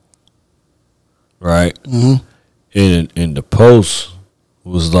 Right? Mm-hmm. And the post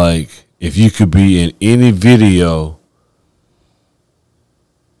was like, if you could be in any video,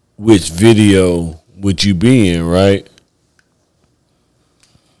 which video would you be in, right?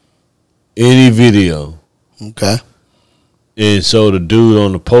 Any video. Okay. And so the dude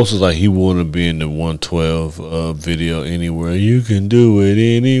on the post was like, he wanted to be in the 112 video anywhere. You can do it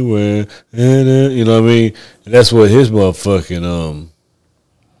anywhere. And, you know what I mean? And that's what his motherfucking,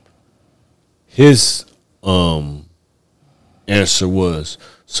 answer was.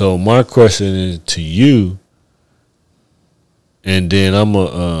 So my question is to you, and then I'm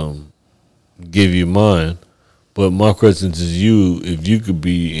going to give you mine. But my question to you, if you could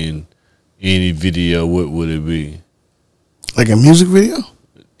be in any video, what would it be? Like a music video?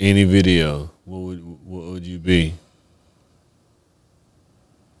 Any video, what would you be?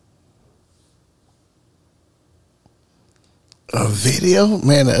 A video?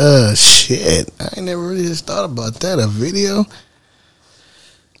 Man, shit. I ain't never really just thought about that. A video?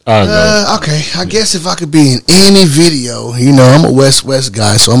 Okay, I guess if I could be in any video, you know, I'm a West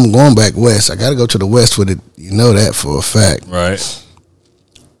guy, so I'm going back west. I got to go to the west with it. You know that for a fact. Right.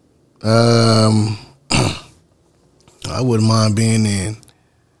 I wouldn't mind being in.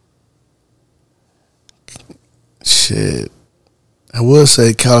 Shit. I would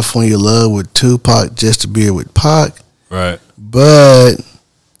say California Love with Tupac just to be with Pac. Right. But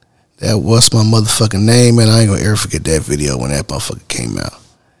that was my motherfucking name, and I ain't gonna ever forget that video when that motherfucker came out.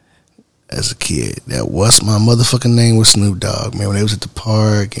 As a kid, that was my motherfucking name with Snoop Dogg, man. When they was at the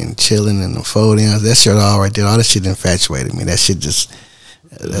park and chilling in the fold-downs, that shit all right there, all that shit infatuated me. That shit just,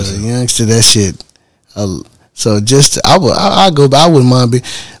 as a youngster, that shit. So just, I wouldn't mind being,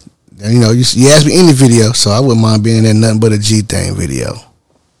 you know, you asked me any video, so I wouldn't mind being in that Nothing But a G Thing video.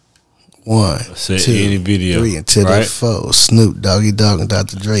 1, 2, any video, 3, until right? 4. Snoop, Doggy Dogg, and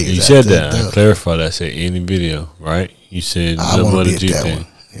Dr. Dre. You said that. I clarified. I said any video, right? You said Nothing But a G Thing.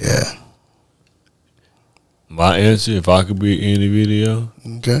 Yeah. My answer, if I could be in any video,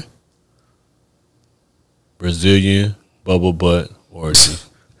 Okay. Brazilian bubble butt orgy.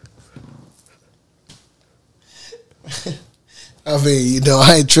 I mean,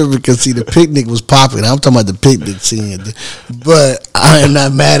 I ain't tripping because, see, the picnic was popping. I'm talking about the picnic scene. But I am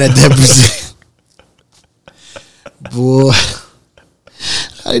not mad at that Brazilian. Boy.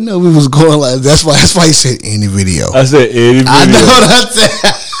 I didn't know we was going like that's why you said any video. I said any video. I know what I said.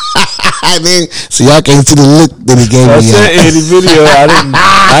 I mean, so y'all can't see the look that he gave me. I said any video.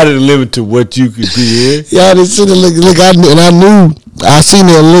 I didn't limit to what you could be in. Y'all didn't see the look. Look, I knew. I seen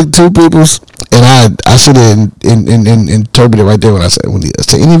that look, two people's, and I should have interpreted right there when I said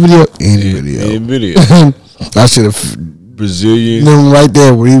any video, Any video. I should have Brazilian. knew right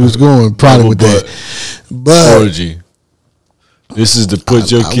there where he was going, probably with that. But orgy. This is the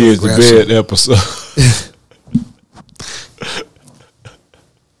put your kids to bed episode.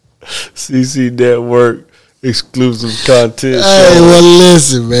 CC Network exclusive content. Hey, well,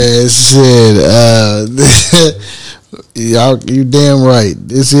 listen, man. Shit, y'all, you damn right.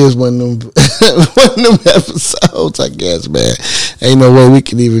 This is one of them episodes, I guess, man. Ain't no way we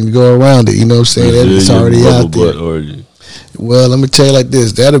can even go around it. You know what I'm saying? It's already out there. Orgy. Well, let me tell you like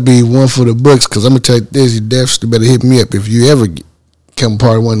this. That'll be one for the books, because I'm going to tell you this. You definitely better hit me up. If you ever become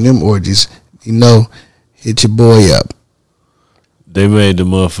part of one of them orgies, hit your boy up. They made the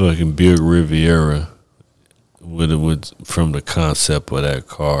motherfucking Buick Riviera with from the concept of that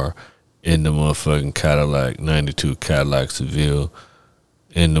car in the motherfucking Cadillac, 92 Cadillac Seville,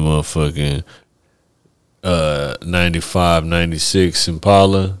 in the motherfucking 95, 96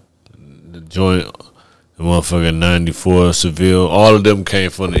 Impala, the joint, the motherfucking 94 Seville. All of them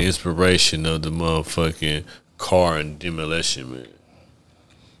came from the inspiration of the motherfucking car and Demolition Man.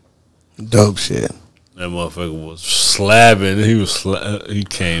 Dope shit. That motherfucker was slabbing. He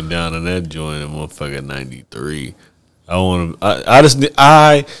came down in that joint in motherfucker 93.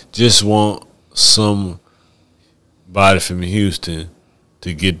 I just want somebody from Houston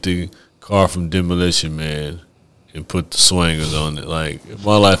to get the car from Demolition Man and put the swingers on it. Like,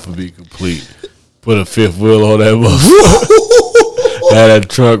 my life would be complete. Put a fifth wheel on that motherfucker. Had that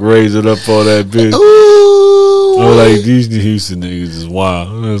truck raising up on that bitch. Oh, like these Houston niggas is wild.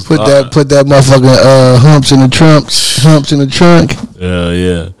 Put that motherfucking humps in the trunk.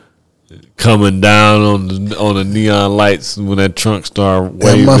 Yeah. Coming down on the neon lights when that trunk start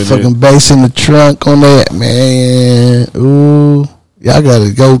waving. That motherfucking bass in the trunk on that, man. Ooh. Y'all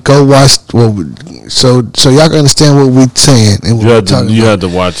gotta go watch. So y'all can understand what we're saying and what we're talking about. You have to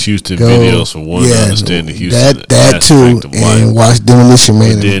watch Houston videos for one to understand the Houston that too, and watch Demolition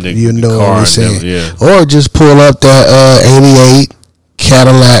Man. And you know what we're saying. Or just pull up that 88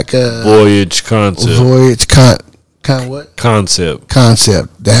 Cadillac Voyage Concept. What? Concept.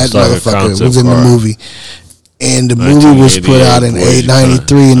 That motherfucker was in the movie, and the movie was put out in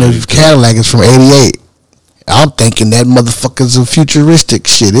 93, and the Cadillac is from 88. I'm thinking that motherfucker's a futuristic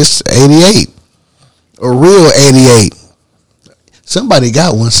shit. It's 88. A real 88. Somebody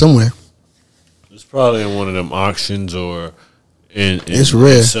got one somewhere. It's probably in one of them auctions or it's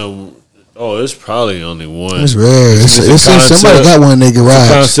rare. It's probably only one. It's rare. It's somebody got one in their garage.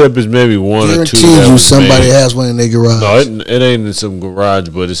 The concept is maybe one or two. Guarantee you somebody has one in their garage. No, it ain't in some garage,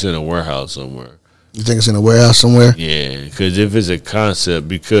 but it's in a warehouse somewhere. You think it's in a warehouse somewhere? Yeah, because if it's a concept,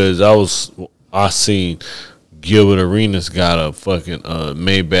 because I seen Gilbert Arenas got a fucking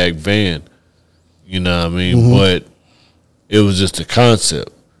Maybach van, you know what I mean? Mm-hmm. But it was just a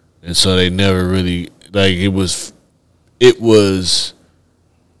concept, and so they never really it was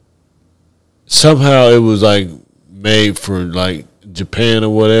somehow it was like made for like Japan or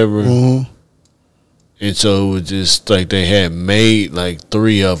whatever, mm-hmm. And so it was just like they had made like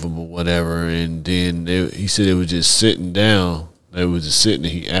 3 of them or whatever, and then he said it was just sitting down. They was just sitting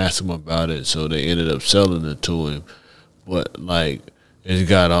and he asked them about it, so they ended up selling it to him. But, like, it's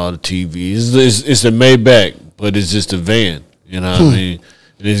got all the TVs. It's a Maybach, but it's just a van, you know what I mean?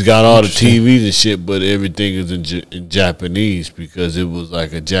 And it's got all the TVs and shit, but everything is in Japanese because it was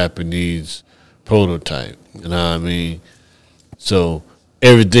like a Japanese prototype, you know what I mean? So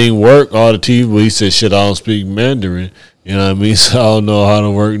everything worked, all the TV, but he said, shit, I don't speak Mandarin, you know what I mean? So I don't know how to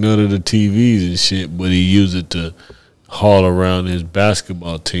work none of the TVs and shit, but he used it to haul around his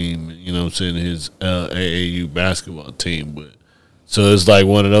basketball team, you know what I'm saying, his AAU basketball team. But so it's like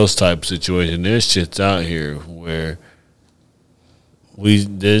one of those type of situations. There's shits out here where I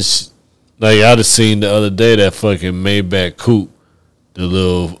just seen the other day that fucking Maybach coupe, the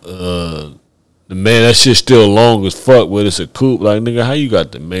little the man, that shit's still long as fuck, but it's a coupe. Like, nigga, how you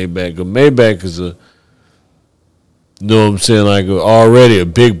got the Maybach? The Maybach is You know what I'm saying? Like already a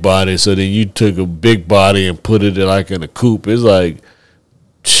big body, so then you took a big body and put it like in a coupe. It's like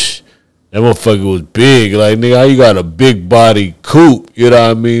that motherfucker was big. Like, nigga, how you got a big body coupe? You know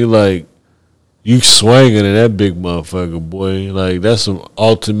what I mean? Like, you swinging in that big motherfucker, boy. Like, that's some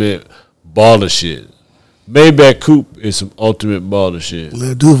ultimate baller shit. Maybach coupe is some ultimate baller shit.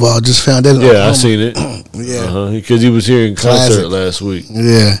 Lil Duval just found that. Yeah, I seen it. Yeah, because he was here in concert last week.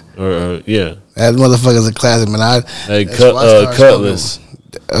 Yeah, yeah. That motherfucker's a classic, man. Cutlass.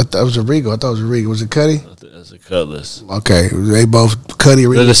 That was a Regal. I thought it was a Regal. Was it Cuddy? I think that's a Cutlass. Okay, they both Cuddy.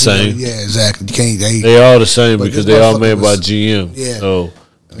 They're the same. Yeah, exactly. You can't. They all the same because they all made by GM. Yeah. So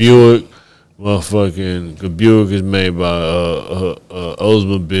Buick, motherfucking Buick is made by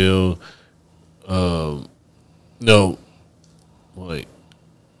Oldsmobile. No, wait.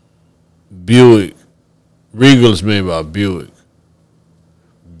 Buick. Regal is made by Buick.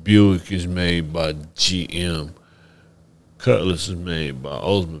 Buick is made by GM. Cutlass is made by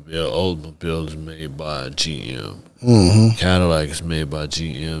Oldsmobile. Oldsmobile is made by GM. Mm-hmm. Cadillac is made by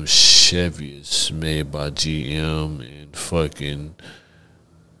GM. Chevy is made by GM. And fucking,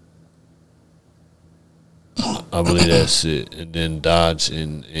 I believe that's it. And then Dodge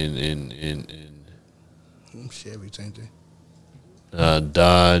and Chevy, same thing. Dodge. Oh,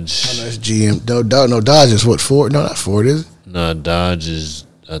 no, that's GM. No, Dodge is what, Ford? No, not Ford, is it? No, Dodge is,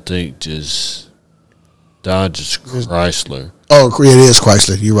 I think, Dodge is Chrysler. Oh, yeah, it is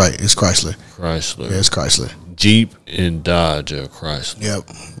Chrysler. You're right. It's Chrysler. Chrysler. Yeah, it's Chrysler. Jeep and Dodge are Chrysler.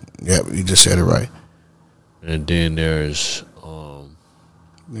 Yep. You just said it right. And then there's now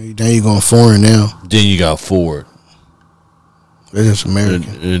you're going foreign now. Then you got Ford. That's just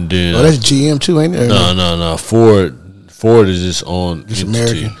American. And then that's GM too, ain't it? No. Ford is just on just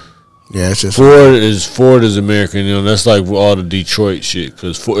American. Yeah, it's just Ford is American. You know, that's like all the Detroit shit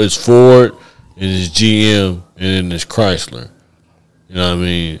because it's Ford and it's GM and then it's Chrysler. You know what I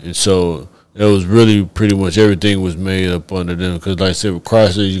mean? And so it was really pretty much everything was made up under them because, like I said, with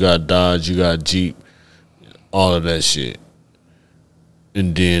Chrysler you got Dodge, you got Jeep, all of that shit.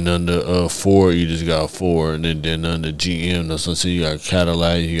 And then under Ford, you just got Ford. And then under GM, that's what I'm saying, you got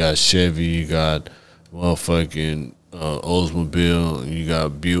Cadillac, you got Chevy, you got motherfucking Oldsmobile, you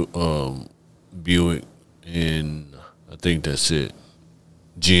got Buick, and I think that's it.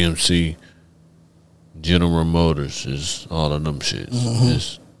 GMC, General Motors is all of them shits. Mm-hmm.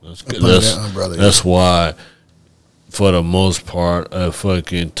 That's why, for the most part, a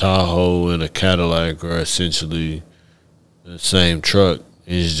fucking Tahoe and a Cadillac are essentially the same truck.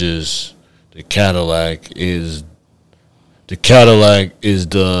 Is just the Cadillac is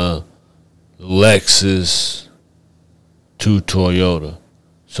the Lexus to Toyota.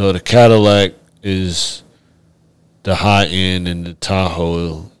 So the Cadillac is the high end and the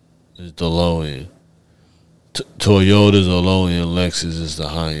Tahoe is the low end. Toyota's a low end, Lexus is the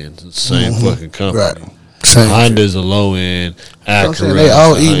high end. It's the same fucking company. Right. Same Honda's a low end. Acura they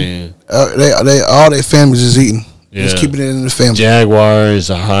all is eating. They all their families is eating. Yeah. Just keeping it in the family. Jaguar is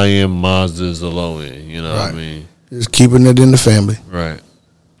a high end, Mazda is a low end. You know what I mean? Just keeping it in the family. Right.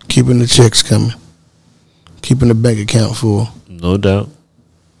 Keeping the checks coming. Keeping the bank account full. No doubt.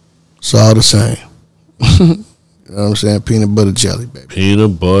 It's all the same. You know what I'm saying? Peanut butter jelly, baby.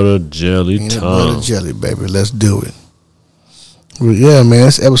 Peanut butter jelly time. Peanut butter jelly, baby. Let's do it. Well, yeah, man.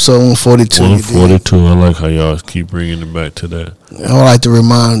 It's episode 142. 142. I like how y'all keep bringing it back to that. I would like to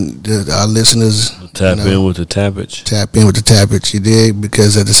remind our listeners. Tap in with the tappage. Tap in with the tappage, you dig?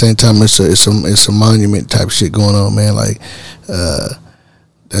 Because at the same time, it's a monument type shit going on, man. Like,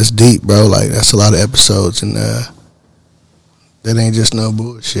 that's deep, bro. Like, that's a lot of episodes, and that ain't just no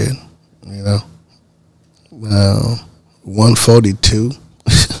bullshit, you know. 142.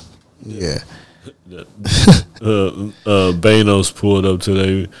 Yeah. Banos pulled up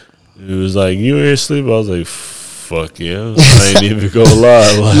today. It was like, you ain't sleep? I was like, fuck yeah. I ain't even go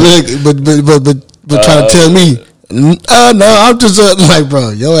live. Like, Look, but trying to tell me, no, I'm just like, bro,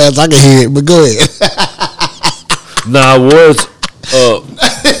 your ass, I can hear it, but go ahead. Nah, I was up,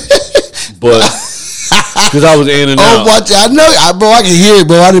 but because I was in and out. Watch, I know, bro, I can hear it,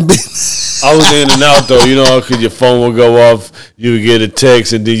 bro. I was in and out though, you know, because your phone would go off, you would get a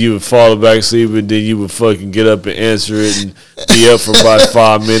text, and then you would fall back asleep, and then you would fucking get up and answer it, and be up for about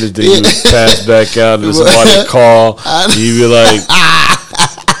 5 minutes, then you would pass back out, and somebody would call, and you'd be like,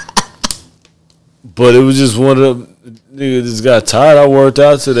 but it was just one of them. Nigga just got tired. I worked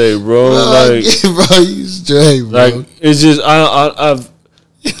out today, bro. Like, bro, you straight, bro. Like, it's just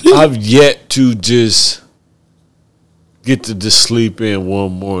I've yet to just get to just sleep in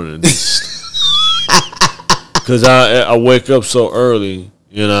one morning, because I wake up so early.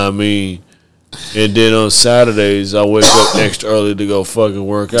 You know what I mean? And then on Saturdays, I wake up extra early to go fucking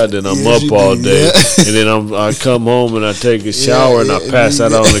work out. Then I'm up all day. Yeah. And then I come home and I take a shower and I pass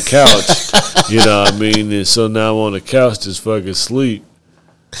out on the couch. You know what I mean? And so now I'm on the couch just fucking sleep.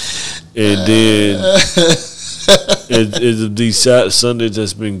 And then it's these Sundays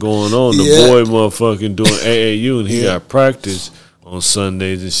that's been going on. The boy motherfucking doing AAU and he got practice on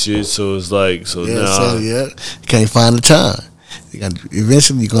Sundays and shit. So it's like, now. You can't find the time.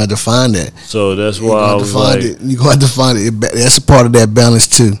 Eventually, you're going to have to find that. So that's why I was like, you're going to have to find it. That's a part of that balance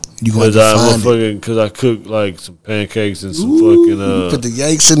too. You're going to find it. Because I cook like some pancakes and some fucking put the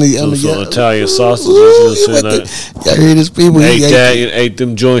Yanks in the some Italian sausages. You know what I'm saying? I hear this people ate that and ate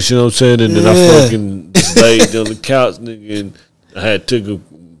them joints. You know what I'm saying? And then I fucking laid on the couch, nigga, and I had took a,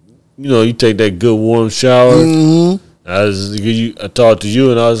 you take that good warm shower. Mm-hmm. I talked to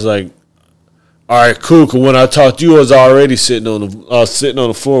you and I was like, all right, cool. Cause when I talked to you, I was already sitting on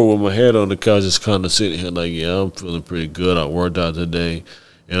the floor with my head on the couch, just kind of sitting here like, yeah, I'm feeling pretty good. I worked out today,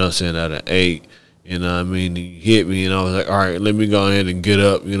 you know what I'm saying, at an 8. You know what I mean? He hit me, and I was like, all right, let me go ahead and get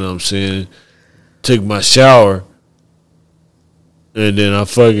up. You know what I'm saying? Took my shower, and then I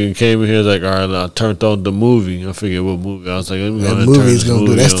fucking came in here like, all right, I turned on the movie. I figured what movie. I was like, let me go ahead and turn this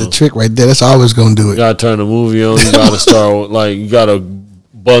movie on. That's the trick right there. That's always gonna do it. You gotta turn the movie on. You gotta start you gotta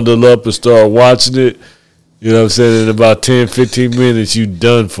bundle up and start watching it. You know what I'm saying? In about 10, 15 minutes, you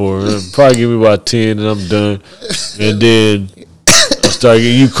done for it. Probably give me about 10 and I'm done. And then I started,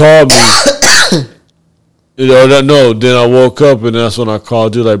 you called me. Then I woke up and that's when I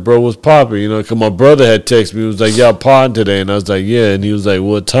called you like, bro, what's popping? Because my brother had texted me. He was like, y'all potting today? And I was like, yeah. And he was like,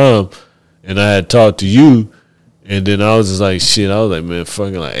 what time? And I had talked to you. And then I was just like, shit. I was like, man,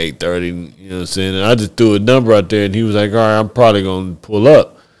 fucking like 8:30. You know what I'm saying? And I just threw a number out there, and he was like, all right, I'm probably going to pull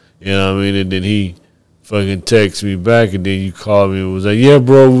up. You know what I mean? And then he fucking texted me back, and then you called me and was like, yeah,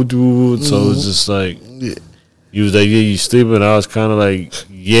 bro. So it was just like, you was like, yeah, you sleeping? I was kind of like,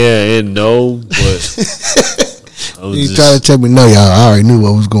 yeah and no, but I was you trying to tell me no, y'all. I already knew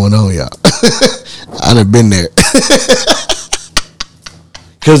what was going on, y'all. I done been there.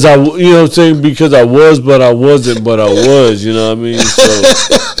 Because you know what I'm saying? Because I was, but I wasn't, but I was, you know what I mean? So.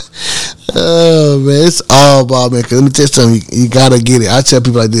 Oh, man, it's all about, man. Because let me tell you something, you got to get it. I tell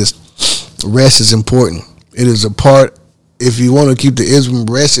people like this, rest is important. It is a part, if you want to keep the ism,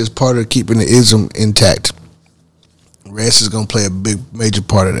 rest is part of keeping the ism intact. Rest is going to play a big, major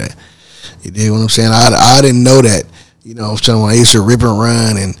part of that. You dig what I'm saying? I didn't know that. You know, when I used to rip and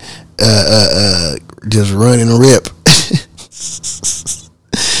run and just run and rip.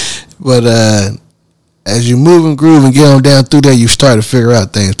 But as you move and groove and get on down through there, you start to figure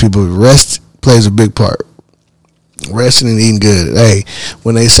out things. People, rest plays a big part. Resting and eating good. Hey,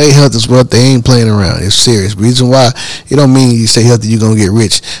 when they say health is wealth, they ain't playing around. It's serious. Reason why, it don't mean you stay healthy you're gonna get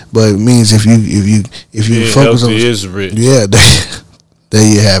rich, but it means if you focus on is rich. Yeah, there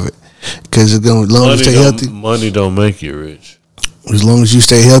you have it. Because as long as you stay healthy, money don't make you rich. As long as you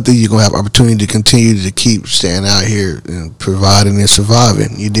stay healthy, you're gonna have opportunity to continue to keep staying out here and providing and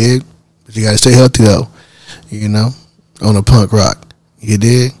surviving. You dig? But you gotta stay healthy though. You know, on a punk rock. You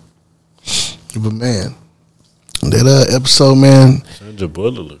dig? But man, that episode, man. Sandra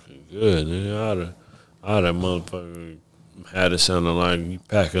Bullock looking good. All that motherfucker had it sounding like you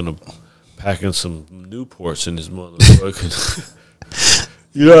packing some Newports in this motherfucker.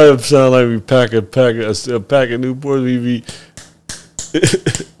 You know what I'm sounding like? We packing Newports. We be.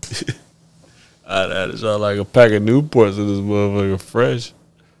 That sound like a pack of Newports in this motherfucker fresh.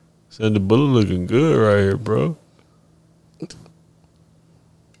 Sandra Bullock looking good right here, bro.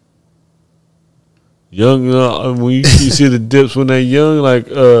 Young, when you see the dips when they young, like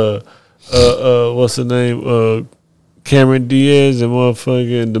what's the name? Cameron Diaz and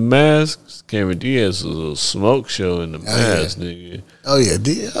motherfucking The Mask. Cameron Diaz was a smoke show in The Mask, nigga. Oh yeah,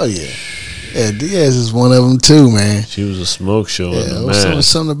 yeah, Diaz is one of them too, man. She was a smoke show in The Mask.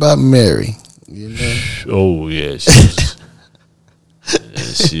 Something about Mary, you know. Oh yeah, she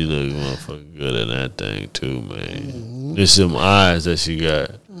look motherfucking good in that thing too, man. Mm-hmm. There's some eyes that she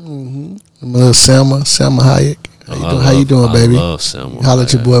got. Mm-hmm. Little Selma Hayek. How you doing, baby? I love Selma. Holla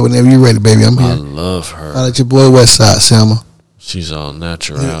at your boy whenever you're ready, baby. I'm here. I love her. Holla at your boy Westside, Selma. She's all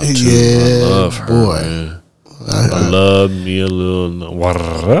natural too. Yeah, I love her, boy. man. I love me a little.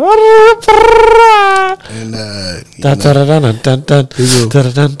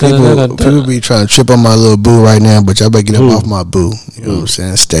 And people be trying to trip on my little boo right now, but y'all better get up off my boo. You know what I'm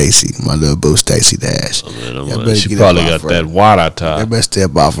saying? Stacy, my little boo, Stacy Dash. She probably got that water top. They better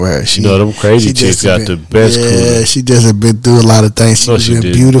step off of her. You know them crazy chicks got the best. Yeah, she just have been through a lot of things. She's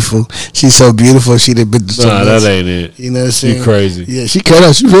been beautiful. She's so beautiful. She done been through so much. That ain't it. You know what I'm saying? She crazy. Yeah, she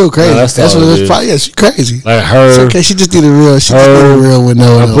crazy. She real crazy. That's what it's probably. Yeah, she crazy. Like her. It's okay, she just did a real. She just did a real with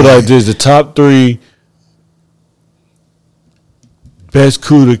no. I put like this: the top 3 best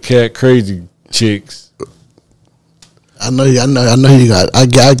Cuda Cat crazy chicks. I know you got. I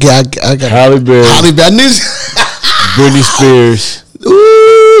got Halle Berry. Britney Spears.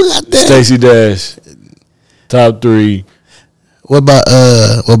 Ooh, goddamn. Stacey Dash. Top 3. What about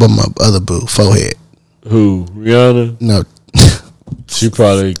my other boo, Forehead? Who? Rihanna? No. She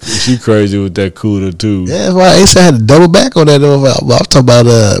crazy with that Cuda too. Yeah, that's why Ace had to double back on that. I'm talking about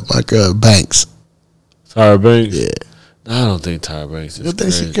my girl Banks. Tyra Banks? Yeah. I don't think Tyra Banks is crazy. You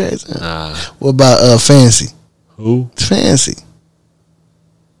think she crazy? Nah. What about Fancy? Who? Fancy.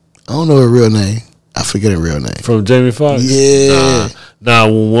 I don't know her real name. I forget her real name. From Jamie Foxx? Yeah. Nah,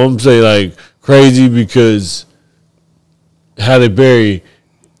 when one say like crazy because Halle Berry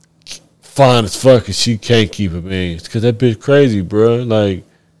fine as fuck and she can't keep a man. Because that bitch crazy, bro. Like,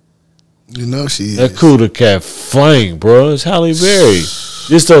 you know she that Cuda Cat flame, bro. It's Halle Berry.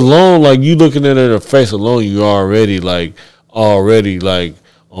 Just alone, like you looking at her face alone, you already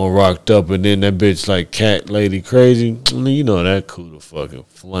on rocked up, and then that bitch like cat lady crazy. I mean, you know that Cuda fucking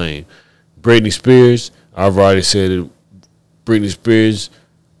flame. Britney Spears, I've already said it. Britney Spears,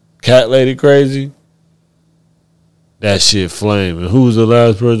 cat lady crazy. That shit flame. And who was the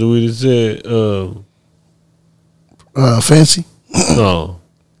last person we just said? Fancy? No.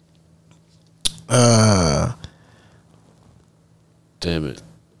 Damn it.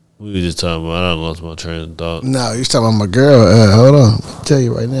 We were just talking about, I lost my train of thought. No, you're talking about my girl. Hold on. I'll tell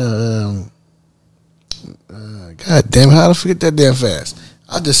you right now. God damn, how did I forget that damn fast?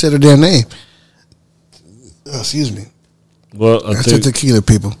 I just said her damn name. Excuse me. Well, I think tequila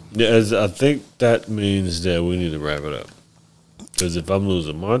people. Yeah, I think that means that we need to wrap it up. Because if I'm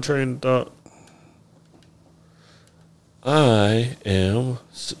losing my train of thought, I am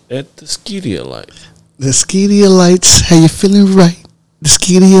at the Skeedia lights. The Skeedia lights, how you feeling right? The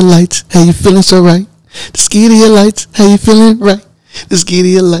Skeedia lights, how you feeling so right? The Skeedia lights, how you feeling right? The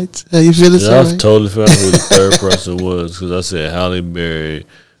Skeedia lights, how you feeling so right? I totally forgot who the third person was because I said Halle Berry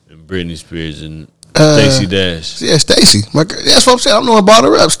and Britney Spears and Stacey Dash. Yeah, Stacey. That's what I'm saying. I'm the one brought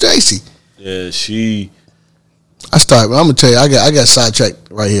her up, Stacey. Yeah, I'm gonna tell you, I got sidetracked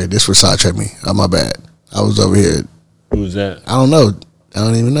right here. This was sidetracked me. Oh, my bad. I was over here. Who was that? I don't know. I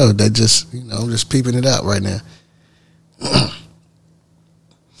don't even know. That just, I'm just peeping it out right now.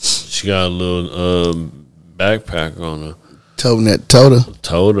 She got a little backpack on her. Toting that toter.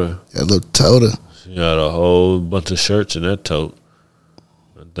 That little toter. She got a whole bunch of shirts in that tote.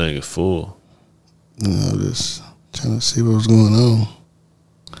 That thing is full. Just trying to see what's going on.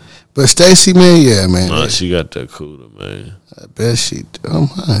 But Stacey, man, yeah, man. Nah, she got that Cuda, man. I bet she. Oh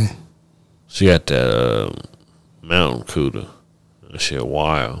my. She got that mountain Cuda. That shit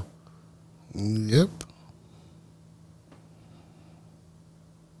wild. Yep.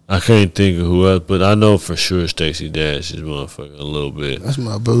 I can't think of who else, but I know for sure Stacey Dash is motherfucking a little bit. That's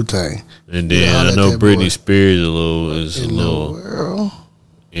my boo thing. And then I know Britney Spears is a little. World.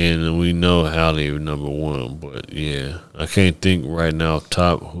 And we know Halle number 1, but yeah, I can't think right now off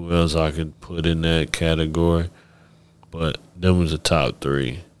top who else I could put in that category. But them was the top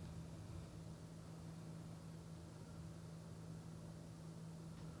 3.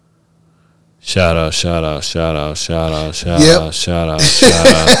 Shout out. Yep. Gotta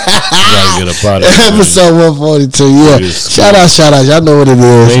get a product. Episode 142, yeah. Shout out. Y'all know what it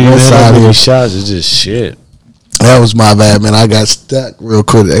is. Shots is just shit. That was my bad, man. I got stuck real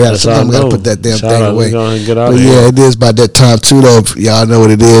quick. I gotta put that damn thing away. But yeah, it is by that time too, though. Y'all know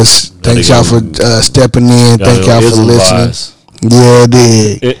what it is. Thanks y'all for stepping in. Thank y'all for listening. Yeah, it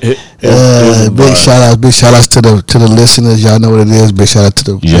did. Big shout outs to the listeners. Y'all know what it is. Big shout out to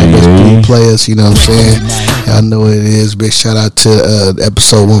the players. You know what I'm saying? Y'all know what it is. Big shout out to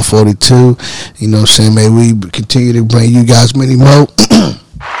episode 142. You know what I'm saying? May we continue to bring you guys many more.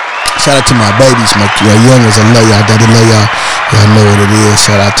 Shout out to my babies, my youngers. I love y'all. Daddy love y'all. Y'all know what it is.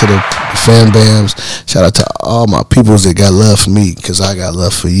 Shout out to the fan bams. Shout out to all my peoples that got love for me because I got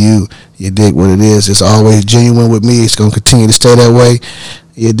love for you. You dig what it is. It's always genuine with me. It's going to continue to stay that way.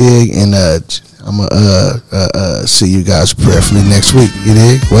 You dig? And I'm going to see you guys prayerfully next week. You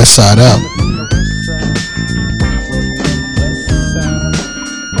dig? West Side out.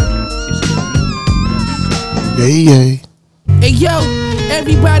 Yeah. Hey yo,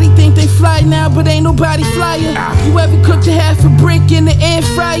 everybody think they fly now, but ain't nobody flyer. You ever cooked a half a brick in the air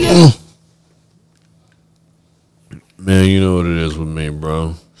fryer? Man, you know what it is with me,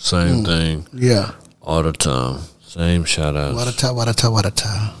 bro. Same thing. Yeah. All the time. Same shout outs. What a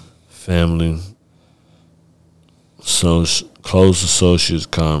time. Family. So close associates,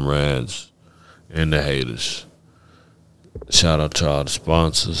 comrades, and the haters. Shout out to all the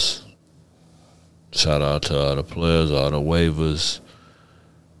sponsors. Shout out to all the players, all the waivers.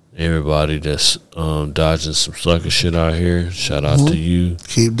 Everybody that's dodging some sucker shit out here. Shout out to you.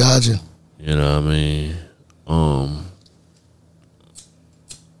 Keep dodging. You know what I mean?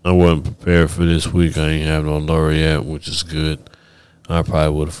 I wasn't prepared for this week. I ain't have no laureate, which is good. I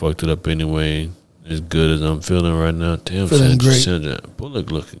probably would have fucked it up anyway. As good as I'm feeling right now. Damn, feeling great.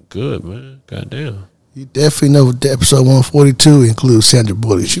 Bullock looking good, man. Goddamn. You definitely know episode 142 includes Sandra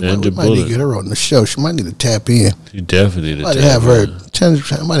Bullock. She might need to get her on the show. She might need to tap in. You definitely need to tap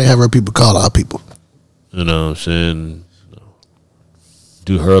in. Might have her people call our people. You know what I'm saying?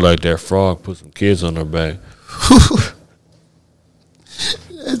 Do her like that frog, put some kids on her back.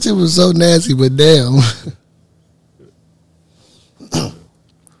 That shit was so nasty, but damn.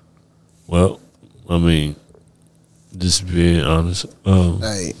 Well, I mean, just being honest.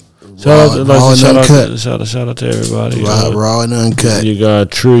 Hey, shout out to everybody. Raw and uncut. You got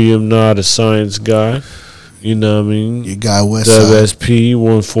Trillium, not a science guy. You know what I mean? You got WSP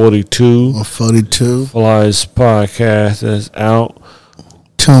 142. 142. Flies podcast that's out.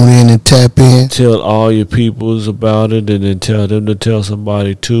 Tune in and tap in. Tell all your peoples about it, and then tell them to tell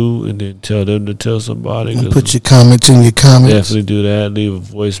somebody too, and then tell them to tell somebody. And put your comments in your comments. Definitely do that. Leave a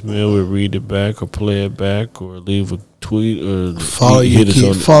voicemail. We'll read it back or play it back or leave a tweet or follow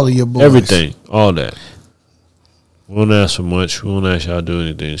your boys. Everything. All that. We won't ask for much. We won't ask y'all to do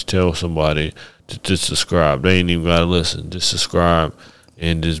anything. Just tell somebody to just subscribe. They ain't even got to listen. Just subscribe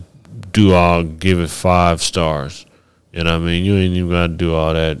and just give it 5 stars. You know what I mean? You ain't even got to do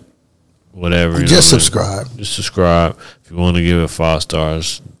all that, whatever. Just subscribe. Just subscribe. If you want to give it 5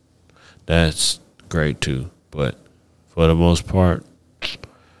 stars, that's great too. But for the most part,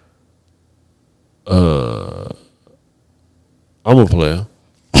 I'm a player.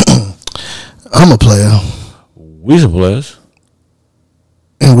 I'm a player. We some players.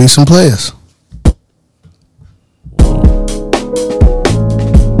 And we some players.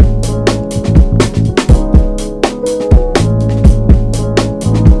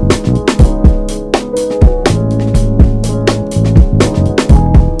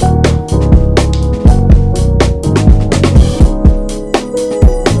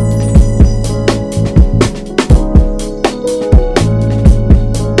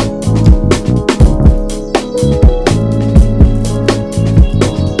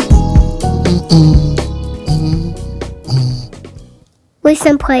 We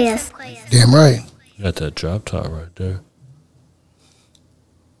some players. Damn right. You got that drop top right there.